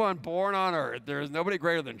 of everyone born on earth, there is nobody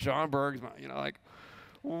greater than John Bergsma.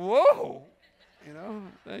 Whoa.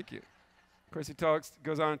 Thank you. Of course, he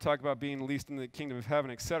goes on to talk about being least in the kingdom of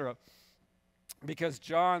heaven, etc. Because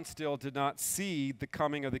John still did not see the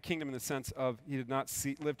coming of the kingdom in the sense of he did not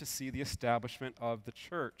live to see the establishment of the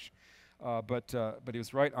church. But he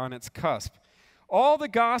was right on its cusp. All the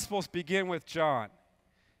Gospels begin with John.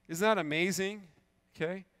 Isn't that amazing?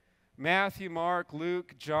 Okay? Matthew, Mark,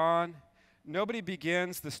 Luke, John. Nobody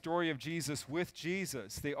begins the story of Jesus with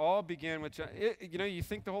Jesus. They all begin with John. You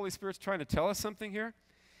think the Holy Spirit's trying to tell us something here?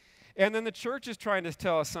 And then the church is trying to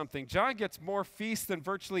tell us something. John gets more feasts than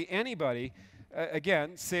virtually anybody,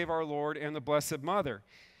 again, save our Lord and the Blessed Mother.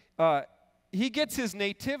 He gets his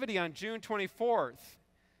nativity on June 24th.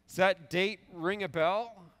 Does that date ring a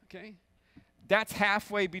bell? Okay. That's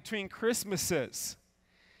halfway between Christmases.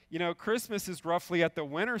 Christmas is roughly at the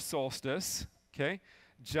winter solstice, okay?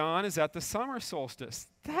 John is at the summer solstice.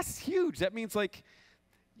 That's huge. That means like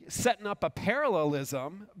setting up a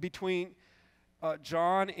parallelism between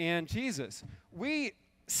John and Jesus.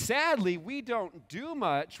 Sadly, we don't do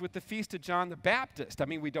much with the Feast of John the Baptist. I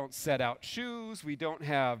mean, we don't set out shoes. We don't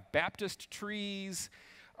have Baptist trees.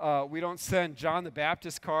 We don't send John the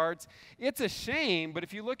Baptist cards. It's a shame, but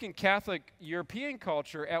if you look in Catholic European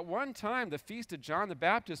culture, at one time, the Feast of John the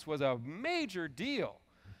Baptist was a major deal,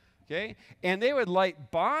 okay? And they would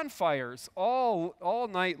light bonfires all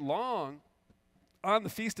night long on the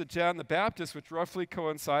Feast of John the Baptist, which roughly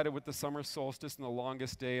coincided with the summer solstice and the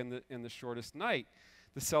longest day and the shortest night.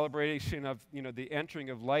 The celebration of, the entering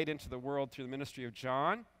of light into the world through the ministry of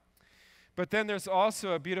John. But then there's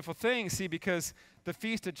also a beautiful thing, because the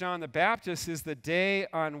Feast of John the Baptist is the day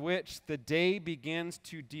on which the day begins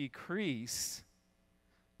to decrease,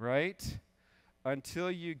 right?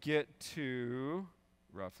 Until you get to,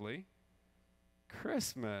 roughly,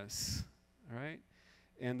 Christmas, right?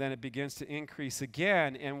 And then it begins to increase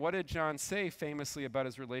again. And what did John say famously about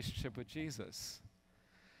his relationship with Jesus?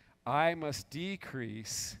 I must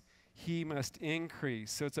decrease, he must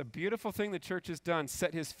increase. So it's a beautiful thing the church has done,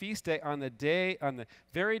 set his feast day on the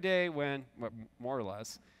very day when, more or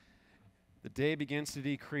less, the day begins to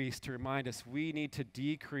decrease, to remind us we need to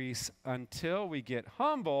decrease until we get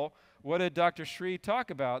humble. What did Dr. Sri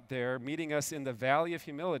talk about there, meeting us in the valley of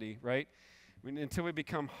humility, right? Until we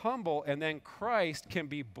become humble, and then Christ can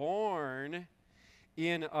be born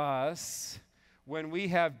in us when we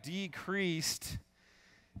have decreased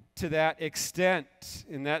to that extent.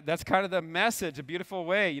 And that's kind of the message, a beautiful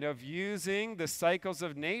way, of using the cycles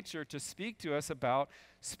of nature to speak to us about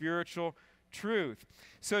spiritual truth.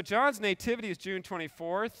 So John's nativity is June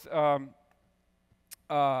 24th.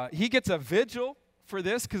 He gets a vigil for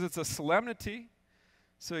this because it's a solemnity.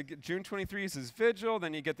 So June 23 is his vigil,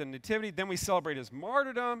 then you get the nativity, then we celebrate his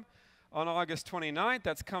martyrdom on August 29th.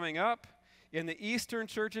 That's coming up. In the Eastern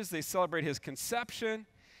churches, they celebrate his conception,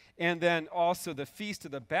 and then also the Feast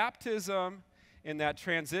of the Baptism in that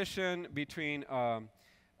transition between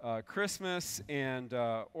Christmas and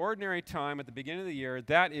ordinary time at the beginning of the year.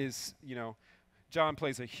 That is, John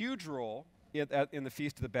plays a huge role in the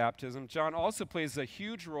Feast of the Baptism. John also plays a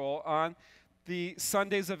huge role on the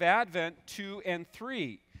Sundays of Advent 2 and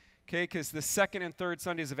 3, okay, because the second and third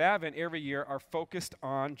Sundays of Advent every year are focused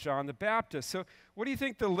on John the Baptist. So what do you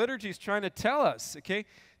think the liturgy is trying to tell us, okay?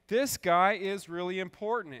 This guy is really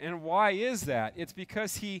important. And why is that? It's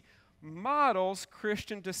because he models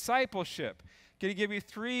Christian discipleship. I'm going to give you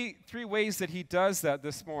three ways that he does that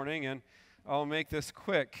this morning, and I'll make this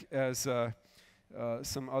quick, as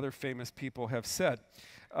some other famous people have said.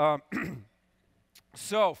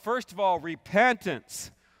 So, first of all,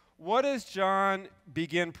 repentance. What does John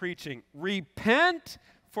begin preaching? Repent,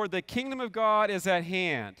 for the kingdom of God is at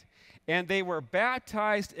hand. And they were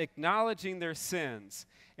baptized, acknowledging their sins.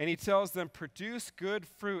 And he tells them, produce good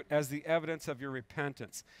fruit as the evidence of your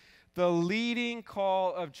repentance. The leading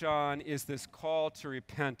call of John is this call to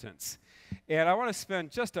repentance. And I want to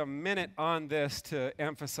spend just a minute on this to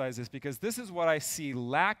emphasize this, because this is what I see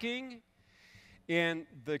lacking in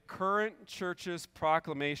the current church's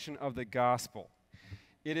proclamation of the gospel.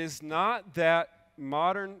 It is not that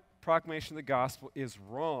modern proclamation of the gospel is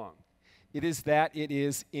wrong. It is that it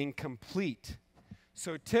is incomplete.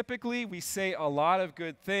 So typically we say a lot of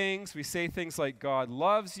good things. We say things like God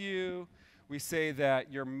loves you. We say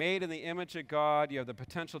that you're made in the image of God. You have the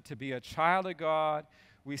potential to be a child of God.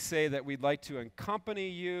 We say that we'd like to accompany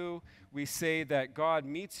you. We say that God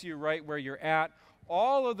meets you right where you're at.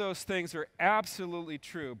 All of those things are absolutely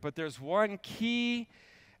true, but there's one key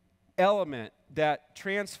element that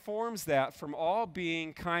transforms that from all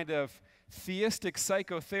being kind of theistic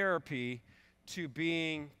psychotherapy to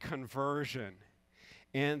being conversion,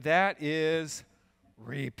 and that is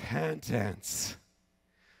repentance,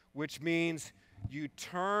 which means you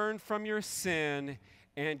turn from your sin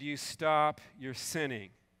and you stop your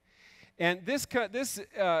sinning. And this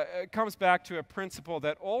comes back to a principle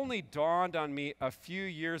that only dawned on me a few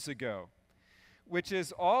years ago, which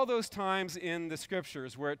is all those times in the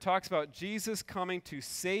scriptures where it talks about Jesus coming to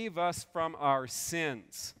save us from our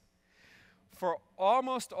sins. For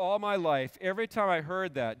almost all my life, every time I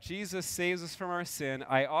heard that Jesus saves us from our sin,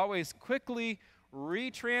 I always quickly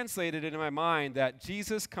retranslated it in my mind that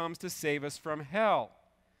Jesus comes to save us from hell.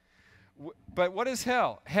 But what is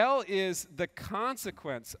hell? Hell is the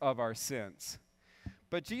consequence of our sins.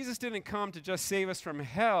 But Jesus didn't come to just save us from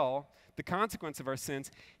hell, the consequence of our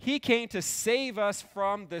sins. He came to save us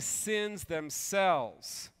from the sins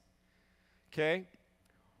themselves. Okay?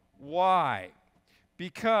 Why?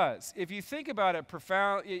 Because if you think about it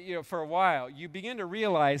for a while, you begin to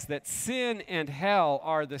realize that sin and hell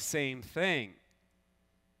are the same thing.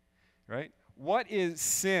 Right? What is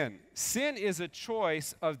sin? Sin is a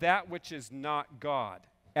choice of that which is not God.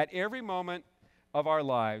 At every moment of our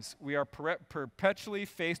lives, we are perpetually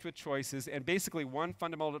faced with choices, and basically one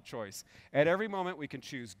fundamental choice. At every moment, we can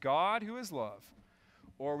choose God, who is love,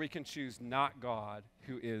 or we can choose not God,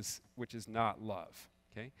 which is not love.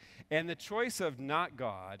 Okay? And the choice of not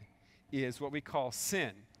God is what we call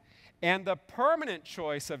sin. And the permanent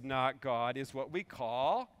choice of not God is what we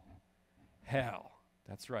call hell.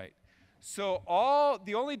 That's right. So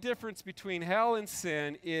the only difference between hell and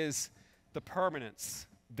sin is the permanence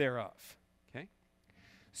thereof. Okay?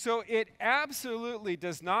 So it absolutely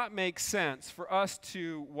does not make sense for us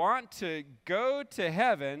to want to go to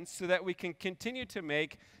heaven so that we can continue to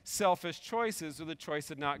make selfish choices with the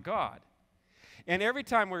choice of not God. And every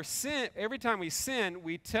time we sin,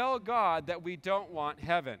 we tell God that we don't want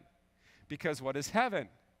heaven. Because what is heaven?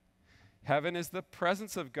 Heaven is the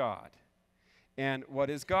presence of God. And what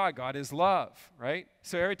is God? God is love, right?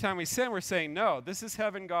 So every time we sin, we're saying, no, this is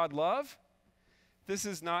heaven, God, love. This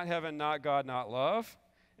is not heaven, not God, not love.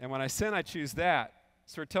 And when I sin, I choose that.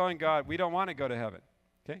 So we're telling God we don't want to go to heaven,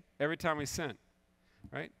 okay? Every time we sin,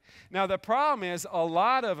 right? Now, the problem is a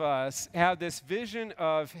lot of us have this vision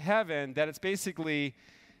of heaven that it's basically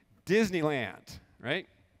Disneyland, right?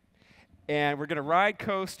 And we're going to ride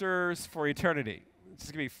coasters for eternity. It's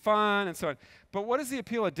going to be fun and so on. But what is the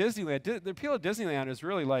appeal of Disneyland? The appeal of Disneyland is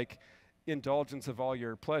really like indulgence of all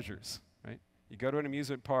your pleasures, right? You go to an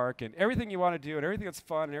amusement park, and everything you want to do, and everything that's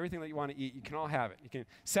fun, and everything that you want to eat, you can all have it. You can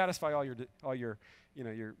satisfy all your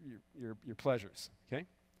pleasures. Okay.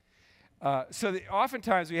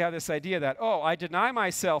 Oftentimes we have this idea that I deny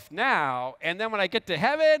myself now, and then when I get to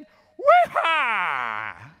heaven,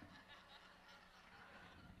 wee-ha!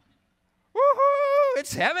 Woohoo!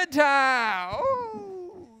 It's heaven time!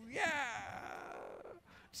 Oh, yeah!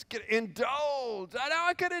 Just get indulged. Now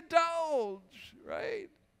I can indulge, right?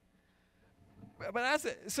 But that's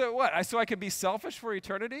it. So what? So I can be selfish for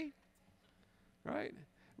eternity, right?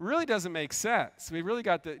 Really doesn't make sense. We really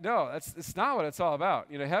got it's not what it's all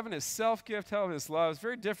about. Heaven is self-gift. Heaven is love. It's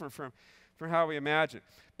very different from how we imagine.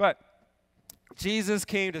 But Jesus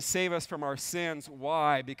came to save us from our sins.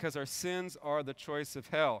 Why? Because our sins are the choice of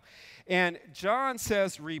hell. And John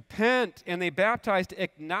says, repent, and they baptized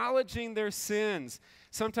acknowledging their sins.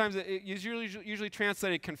 Sometimes it's usually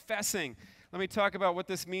translated confessing. Let me talk about what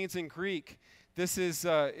this means in Greek. This is,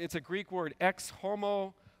 it's a Greek word, ex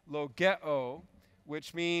homo logeo,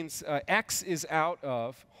 which means ex is out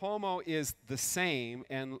of, homo is the same,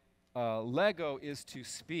 and lego is to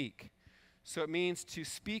speak. So it means to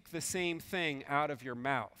speak the same thing out of your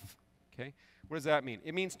mouth. Okay? What does that mean?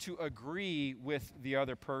 It means to agree with the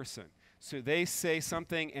other person. So they say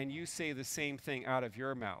something and you say the same thing out of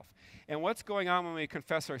your mouth. And what's going on when we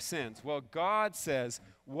confess our sins? Well, God says,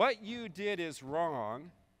 what you did is wrong.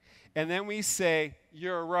 And then we say,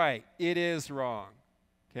 you're right, it is wrong.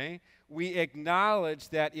 Okay? We acknowledge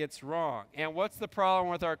that it's wrong. And what's the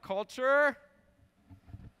problem with our culture?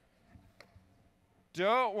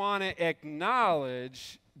 Don't want to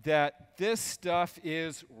acknowledge that this stuff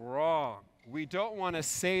is wrong. We don't want to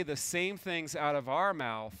say the same things out of our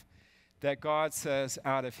mouth that God says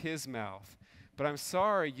out of his mouth. But I'm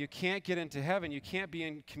sorry, you can't get into heaven. You can't be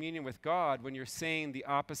in communion with God when you're saying the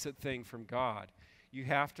opposite thing from God. You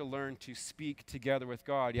have to learn to speak together with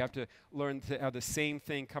God. You have to learn to have the same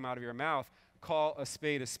thing come out of your mouth. Call a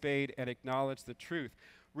spade, and acknowledge the truth.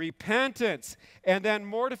 Repentance, and then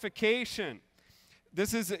mortification.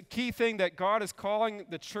 This is a key thing that God is calling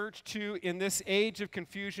the church to in this age of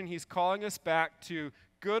confusion. He's calling us back to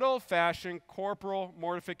good old-fashioned corporal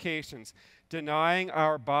mortifications, denying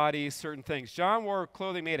our bodies certain things. John wore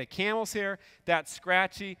clothing made of camel's hair. That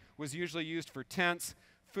scratchy was usually used for tents.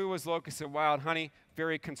 Food was locusts and wild honey.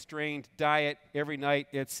 Very constrained diet. Every night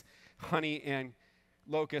it's honey and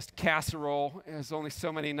locust casserole. There's only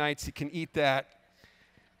so many nights you can eat that.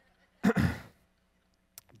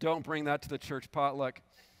 Don't bring that to the church potluck.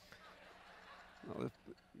 Well,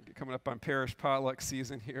 coming up on parish potluck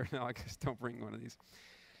season here. No, I guess don't bring one of these.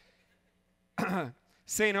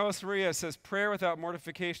 St. Josemaria says, prayer without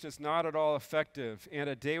mortification is not at all effective, and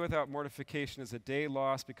a day without mortification is a day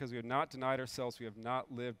lost because we have not denied ourselves, we have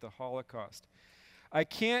not lived the Holocaust. I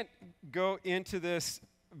can't go into this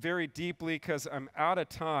very deeply because I'm out of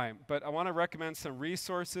time, but I want to recommend some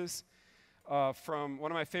resources from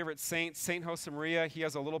one of my favorite saints, St. Josemaria. He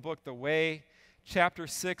has a little book, The Way. Chapter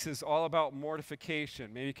 6 is all about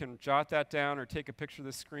mortification. Maybe you can jot that down or take a picture of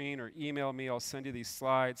the screen or email me. I'll send you these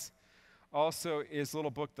slides. Also, his little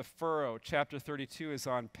book, The Furrow, chapter 32 is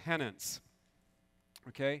on penance.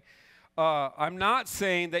 Okay? I'm not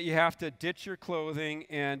saying that you have to ditch your clothing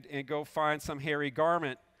and go find some hairy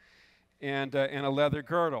garment and a leather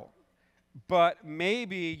girdle. But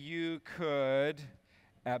maybe you could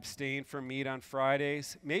abstain from meat on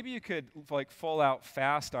Fridays. Maybe you could full out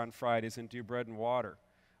fast on Fridays and do bread and water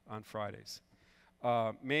on Fridays.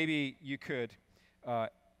 Maybe you could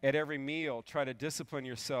at every meal try to discipline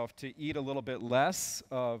yourself to eat a little bit less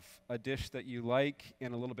of a dish that you like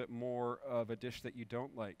and a little bit more of a dish that you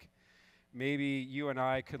don't like. Maybe you and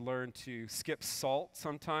I could learn to skip salt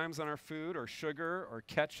sometimes on our food, or sugar, or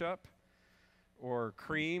ketchup, or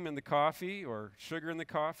cream in the coffee, or sugar in the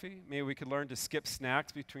coffee. Maybe we could learn to skip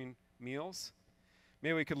snacks between meals.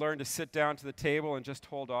 Maybe we could learn to sit down to the table and just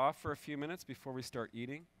hold off for a few minutes before we start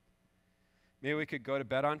eating. Maybe we could go to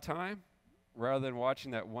bed on time rather than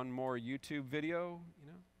watching that one more YouTube video,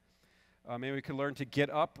 maybe we could learn to get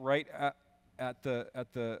up right at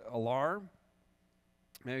the alarm.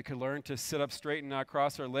 Maybe we could learn to sit up straight and not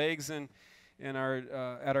cross our legs at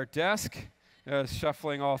our desk,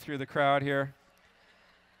 shuffling all through the crowd here.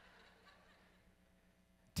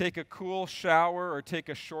 Take a cool shower or take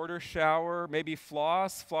a shorter shower. Maybe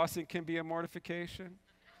floss. Flossing can be a mortification.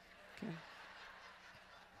 Okay.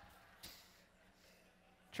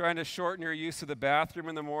 Trying to shorten your use of the bathroom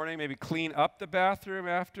in the morning. Maybe clean up the bathroom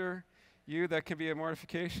after you. That can be a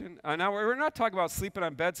mortification. Now, we're not talking about sleeping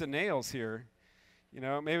on beds and nails here.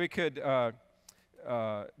 Maybe we could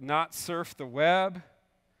not surf the web,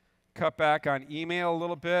 cut back on email a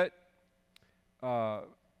little bit,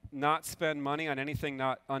 not spend money on anything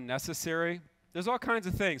not unnecessary. There's all kinds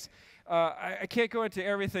of things. I can't go into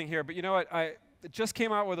everything here, but you know what? I just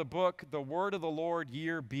came out with a book, The Word of the Lord,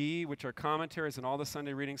 Year B, which are commentaries and all the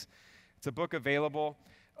Sunday readings. It's a book available.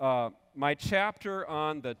 My chapter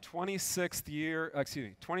on the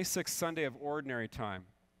 26th Sunday of Ordinary Time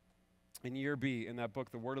in Year B, in that book,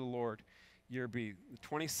 The Word of the Lord, Year B, the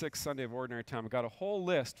 26th Sunday of Ordinary Time. I got a whole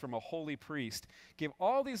list from a holy priest. Gave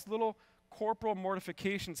all these little corporal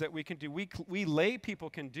mortifications that we can do, we lay people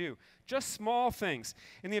can do, just small things.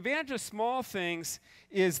 And the advantage of small things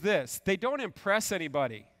is this: they don't impress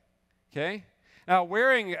anybody, okay? Now,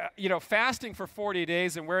 fasting for 40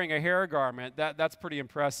 days and wearing a hair garment, that's pretty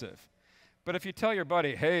impressive. But if you tell your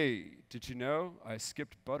buddy, hey, did you know I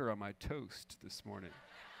skipped butter on my toast this morning?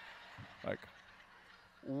 Like,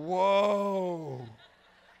 whoa.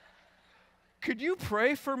 Could you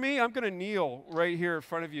pray for me? I'm going to kneel right here in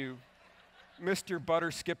front of you, Mr.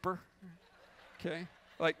 Butter Skipper. Okay?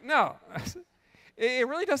 Like, no. It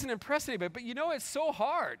really doesn't impress anybody. But it's so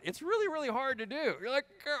hard. It's really, really hard to do. You're like,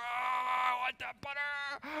 oh, I want that butter.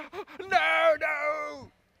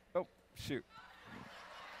 No. Oh, shoot.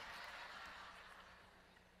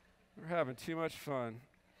 We're having too much fun.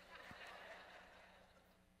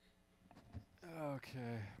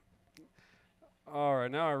 Okay. All right,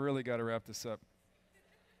 now I really got to wrap this up.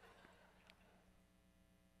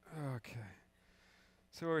 Okay.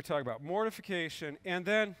 So what we're talking about, mortification, and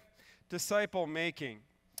then disciple making.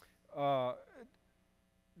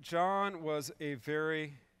 John was a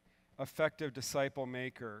very effective disciple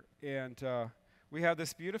maker, and we have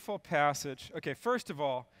this beautiful passage. Okay, first of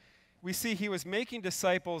all, we see he was making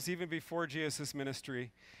disciples even before Jesus'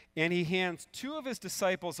 ministry, and he hands two of his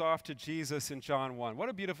disciples off to Jesus in John 1. What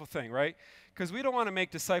a beautiful thing, right? Because we don't want to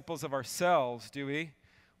make disciples of ourselves, do we?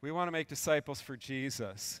 We want to make disciples for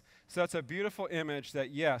Jesus. So that's a beautiful image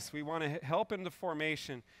that, yes, we want to help in the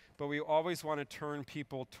formation, but we always want to turn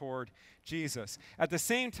people toward Jesus. At the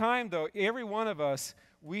same time, though, every one of us,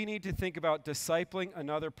 we need to think about discipling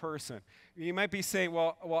another person. You might be saying,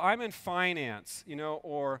 well, I'm in finance,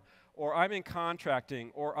 or I'm in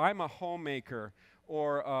contracting, or I'm a homemaker,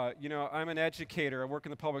 or I'm an educator, I work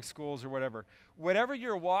in the public schools or whatever. Whatever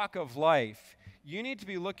your walk of life, you need to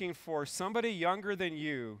be looking for somebody younger than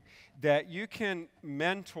you that you can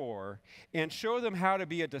mentor and show them how to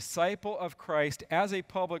be a disciple of Christ as a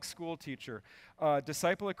public school teacher, a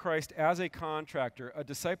disciple of Christ as a contractor, a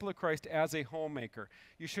disciple of Christ as a homemaker.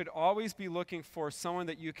 You should always be looking for someone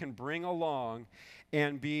that you can bring along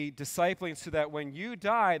and be discipling so that when you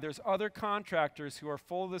die, there's other contractors who are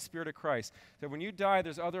full of the Spirit of Christ. That when you die,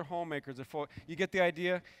 there's other homemakers that are full. You get the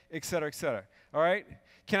idea? Et cetera, et cetera. All right?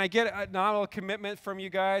 Can I get a nominal commitment from you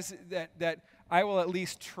guys that I will at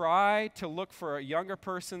least try to look for a younger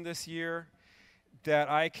person this year that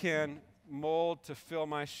I can mold to fill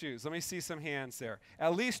my shoes? Let me see some hands there.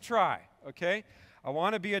 At least try, okay? I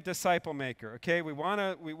want to be a disciple maker, okay? We want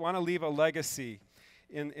to leave a legacy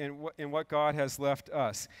in what God has left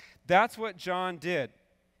us. That's what John did.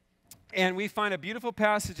 And we find a beautiful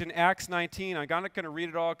passage in Acts 19. I'm not going to read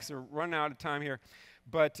it all because we're running out of time here.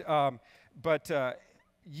 But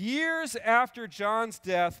years after John's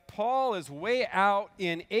death, Paul is way out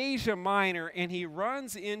in Asia Minor, and he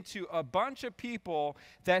runs into a bunch of people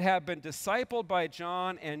that have been discipled by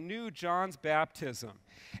John and knew John's baptism.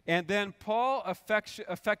 And then Paul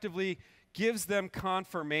effectively gives them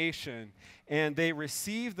confirmation, and they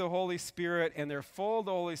receive the Holy Spirit, and they're full of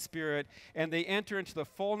the Holy Spirit, and they enter into the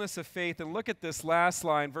fullness of faith. And look at this last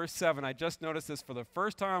line, verse 7. I just noticed this for the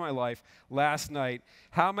first time in my life last night.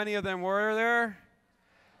 How many of them were there?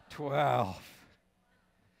 12.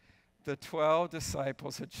 The 12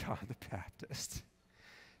 disciples of John the Baptist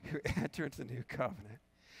who enter into the new covenant.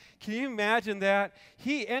 Can you imagine that?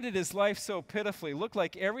 He ended his life so pitifully. Looked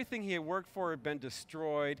like everything he had worked for had been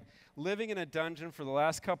destroyed, living in a dungeon for the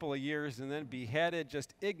last couple of years, and then beheaded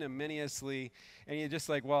just ignominiously. And you're just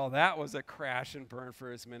like, well, that was a crash and burn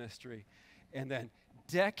for his ministry. And then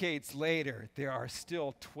decades later, there are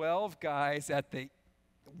still 12 guys at the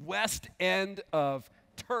west end of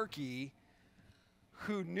Turkey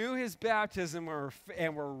who knew his baptism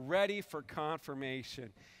and were ready for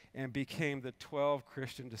confirmation and became the 12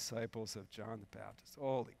 Christian disciples of John the Baptist.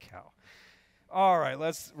 Holy cow. All right,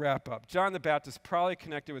 let's wrap up. John the Baptist, probably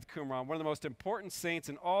connected with Qumran, one of the most important saints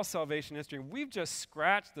in all salvation history. We've just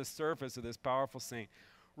scratched the surface of this powerful saint.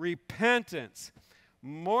 Repentance,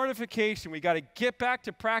 mortification. We got to get back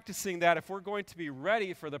to practicing that if we're going to be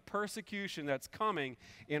ready for the persecution that's coming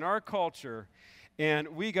in our culture. And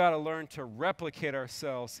we got to learn to replicate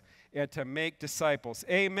ourselves and to make disciples.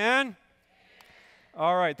 Amen?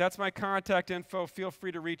 All right, that's my contact info. Feel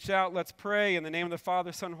free to reach out. Let's pray. In the name of the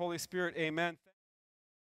Father, Son, Holy Spirit, amen.